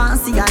 Them no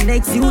want see a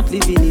next youth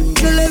living in.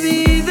 They live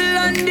evil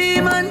and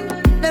demon.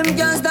 Them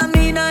can't stop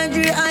me in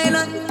Nigeria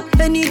Island.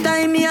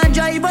 Anytime me a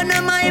drive on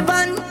my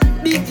van,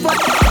 big fuck,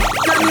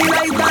 now me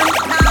right hand.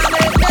 Now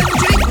make them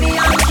trick me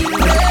and kill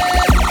me.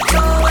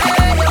 No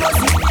way, you must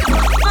see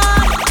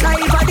mad.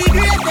 Life are the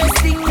greatest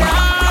thing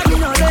that me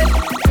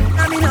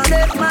no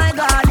left, my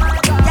God.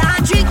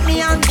 Can't trick me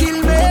and kill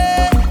me.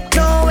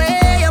 No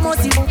way, you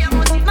must see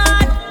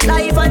mad.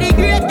 Life are the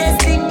greatest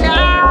thing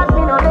that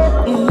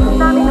me no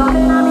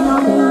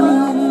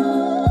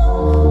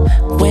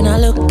left. When I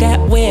look at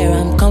where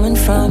I'm coming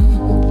from,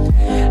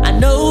 I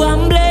know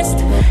I'm blessed,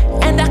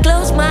 and I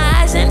close my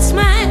eyes and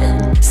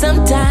smile.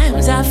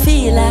 Sometimes I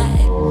feel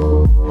like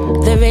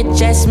the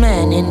richest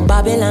man in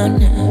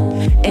Babylon,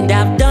 and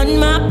I've done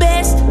my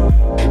best,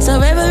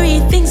 so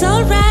everything's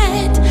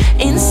alright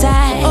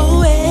inside.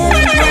 Oh,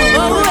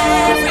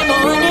 every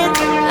morning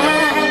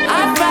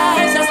I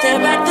rise, I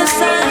stare at the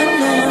sun.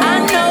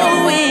 I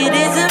know it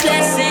is a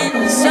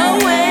blessing, so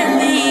when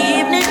the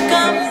evening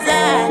comes,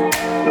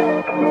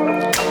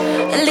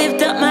 I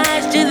lift up my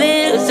eyes to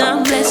this,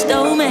 I'm blessed,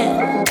 oh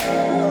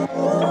man.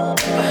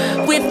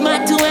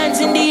 hands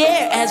in the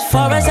air as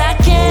far as I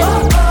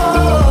can.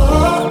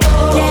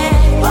 Yeah.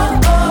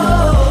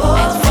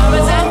 As far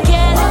as I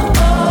can.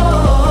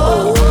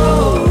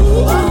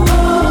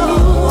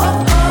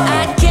 I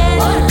can,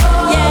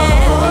 yeah.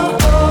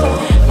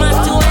 My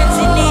two hands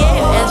in the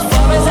air as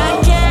far as I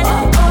can.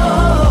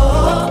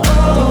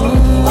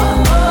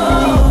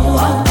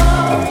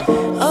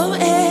 Oh,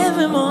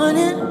 every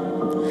morning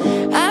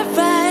I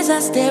rise, I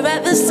stare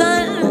at the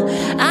sun.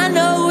 I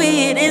know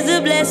it is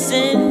a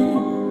blessing.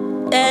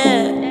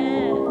 Yeah.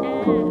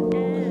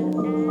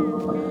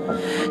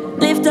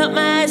 Lift up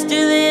my eyes to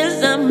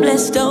this, I'm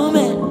blessed, oh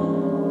man.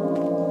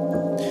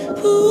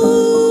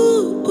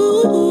 Ooh,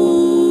 ooh,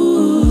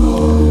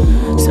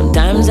 ooh.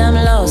 Sometimes I'm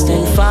lost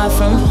and far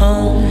from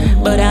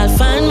home, but I'll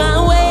find my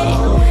way.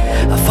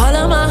 I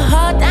follow my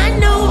heart, I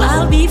know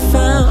I'll be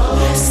found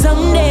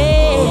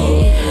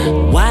someday.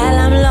 While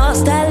I'm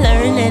lost, I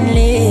learn and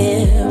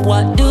live.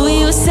 What do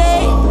you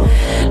say?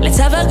 Let's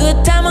have a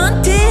good time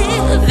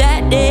until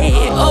that day.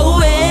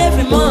 Oh,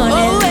 every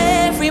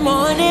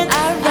morning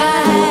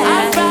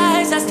I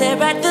rise, I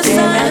stare at the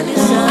sun.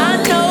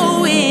 I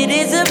know it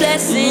is a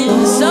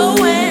blessing. So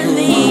when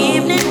the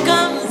evening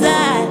comes,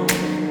 I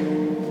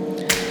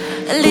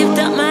lift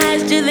up my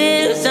eyes to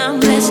this, I'm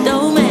blessed,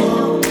 oh man.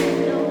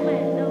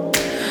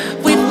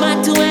 With my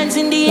two hands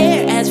in the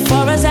air as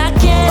far as I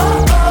can.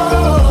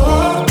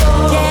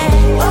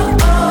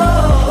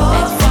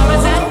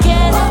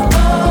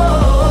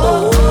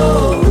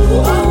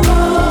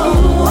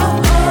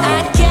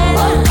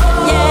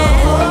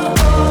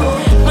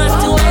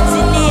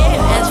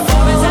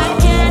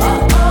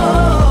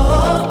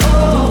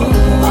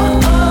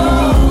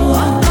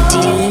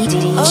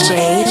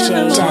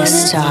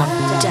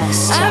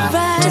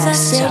 I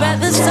stare at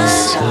the sun.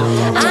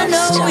 I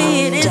know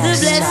it is a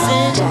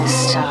blessing.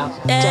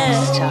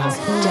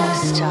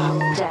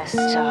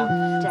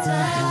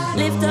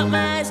 Lift up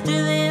my eyes to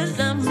the